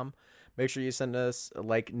gmail.com. Make sure you send us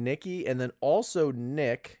like Nikki, and then also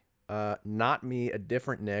Nick, not me, a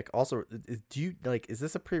different Nick. Also, do you like? Is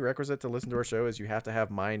this a prerequisite to listen to our show? Is you have to have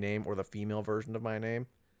my name or the female version of my name?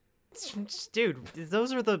 Dude,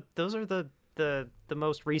 those are the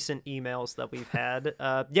most recent emails that we've had.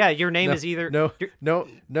 Yeah, your name is either no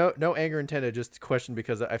anger intended. Just a question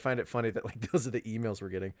because I find it funny that like those are the emails we're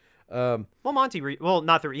getting. Well, not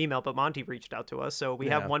through email, but Monty reached out to us, so we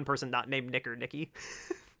have one person not named Nick or Nikki.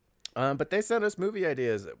 But they sent us movie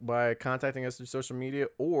ideas by contacting us through social media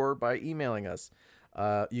or by emailing us.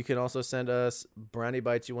 You can also send us brownie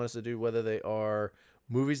bites you want us to do, whether they are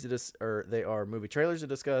movies or they are movie trailers to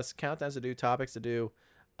discuss, countdowns to do, topics to do,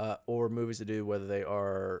 or movies to do, whether they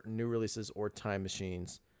are new releases or time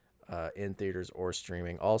machines in theaters or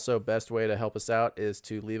streaming. Also, best way to help us out is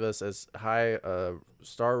to leave us as high a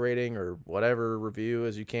star rating or whatever review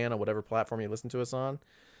as you can on whatever platform you listen to us on.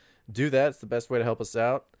 Do that. It's the best way to help us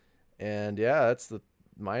out. And yeah, that's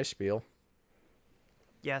my spiel.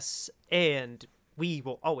 Yes, and we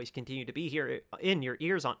will always continue to be here in your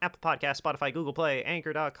ears on Apple Podcasts, Spotify, Google Play,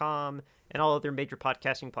 Anchor.com, and all other major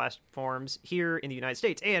podcasting platforms here in the United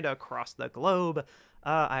States and across the globe.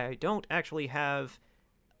 I don't actually have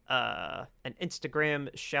an Instagram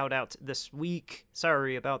shout-out this week.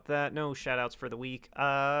 Sorry about that. No shout-outs for the week.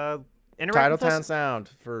 Titletown Sound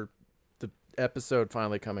for the episode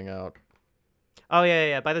finally coming out. Oh,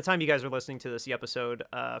 yeah. By the time you guys are listening to this, the episode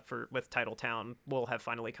with Titletown will have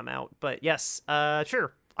finally come out. But yes,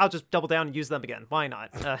 sure. I'll just double down and use them again. Why not?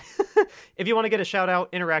 If you want to get a shout out,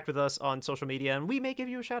 interact with us on social media, and we may give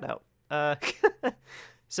you a shout out.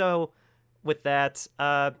 So with that,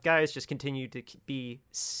 guys, just continue to be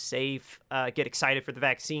safe. Get excited for the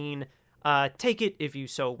vaccine. Take it if you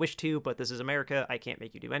so wish to, but this is America. I can't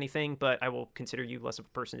make you do anything, but I will consider you less of a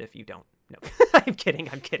person if you don't. No, I'm kidding.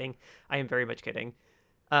 I am very much kidding.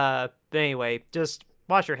 But anyway, just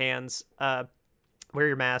wash your hands, wear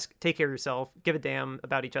your mask, take care of yourself, give a damn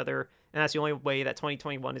about each other, and that's the only way that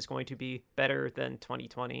 2021 is going to be better than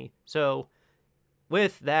 2020. So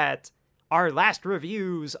with that, our last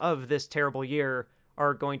reviews of this terrible year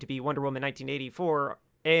are going to be Wonder Woman 1984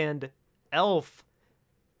 and Elf.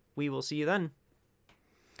 We will see you then.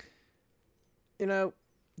 You know,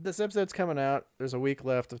 this episode's coming out. There's a week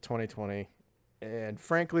left of 2020. And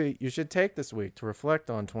frankly, you should take this week to reflect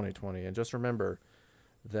on 2020 and just remember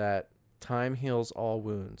that time heals all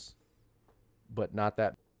wounds, but not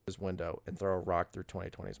that window, and throw a rock through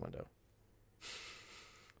 2020's window.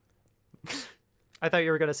 I thought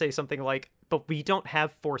you were going to say something like, but we don't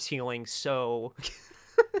have force healing, so...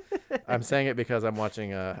 I'm saying it because I'm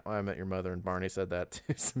watching I Met Your Mother, and Barney said that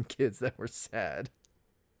to some kids that were sad.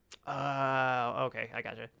 Okay, I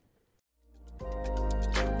gotcha.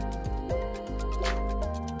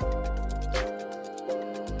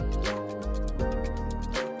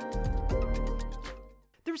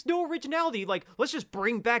 There's no originality. Like, let's just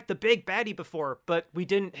bring back the big baddie before, but we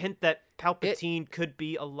didn't hint that Palpatine could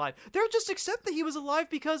be alive. They'll just accept that he was alive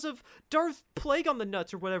because of Darth Plague on the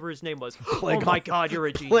Nuts or whatever his name was. Oh my god, you're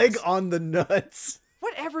a genius. Plague on the Nuts.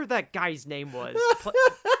 Whatever that guy's name was.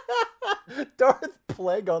 Darth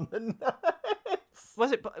Plague on the Nuts.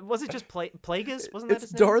 Was it just Plagueis? Wasn't that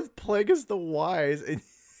it's his name? Darth Plagueis the Wise and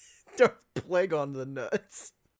Darth Plague on the Nuts.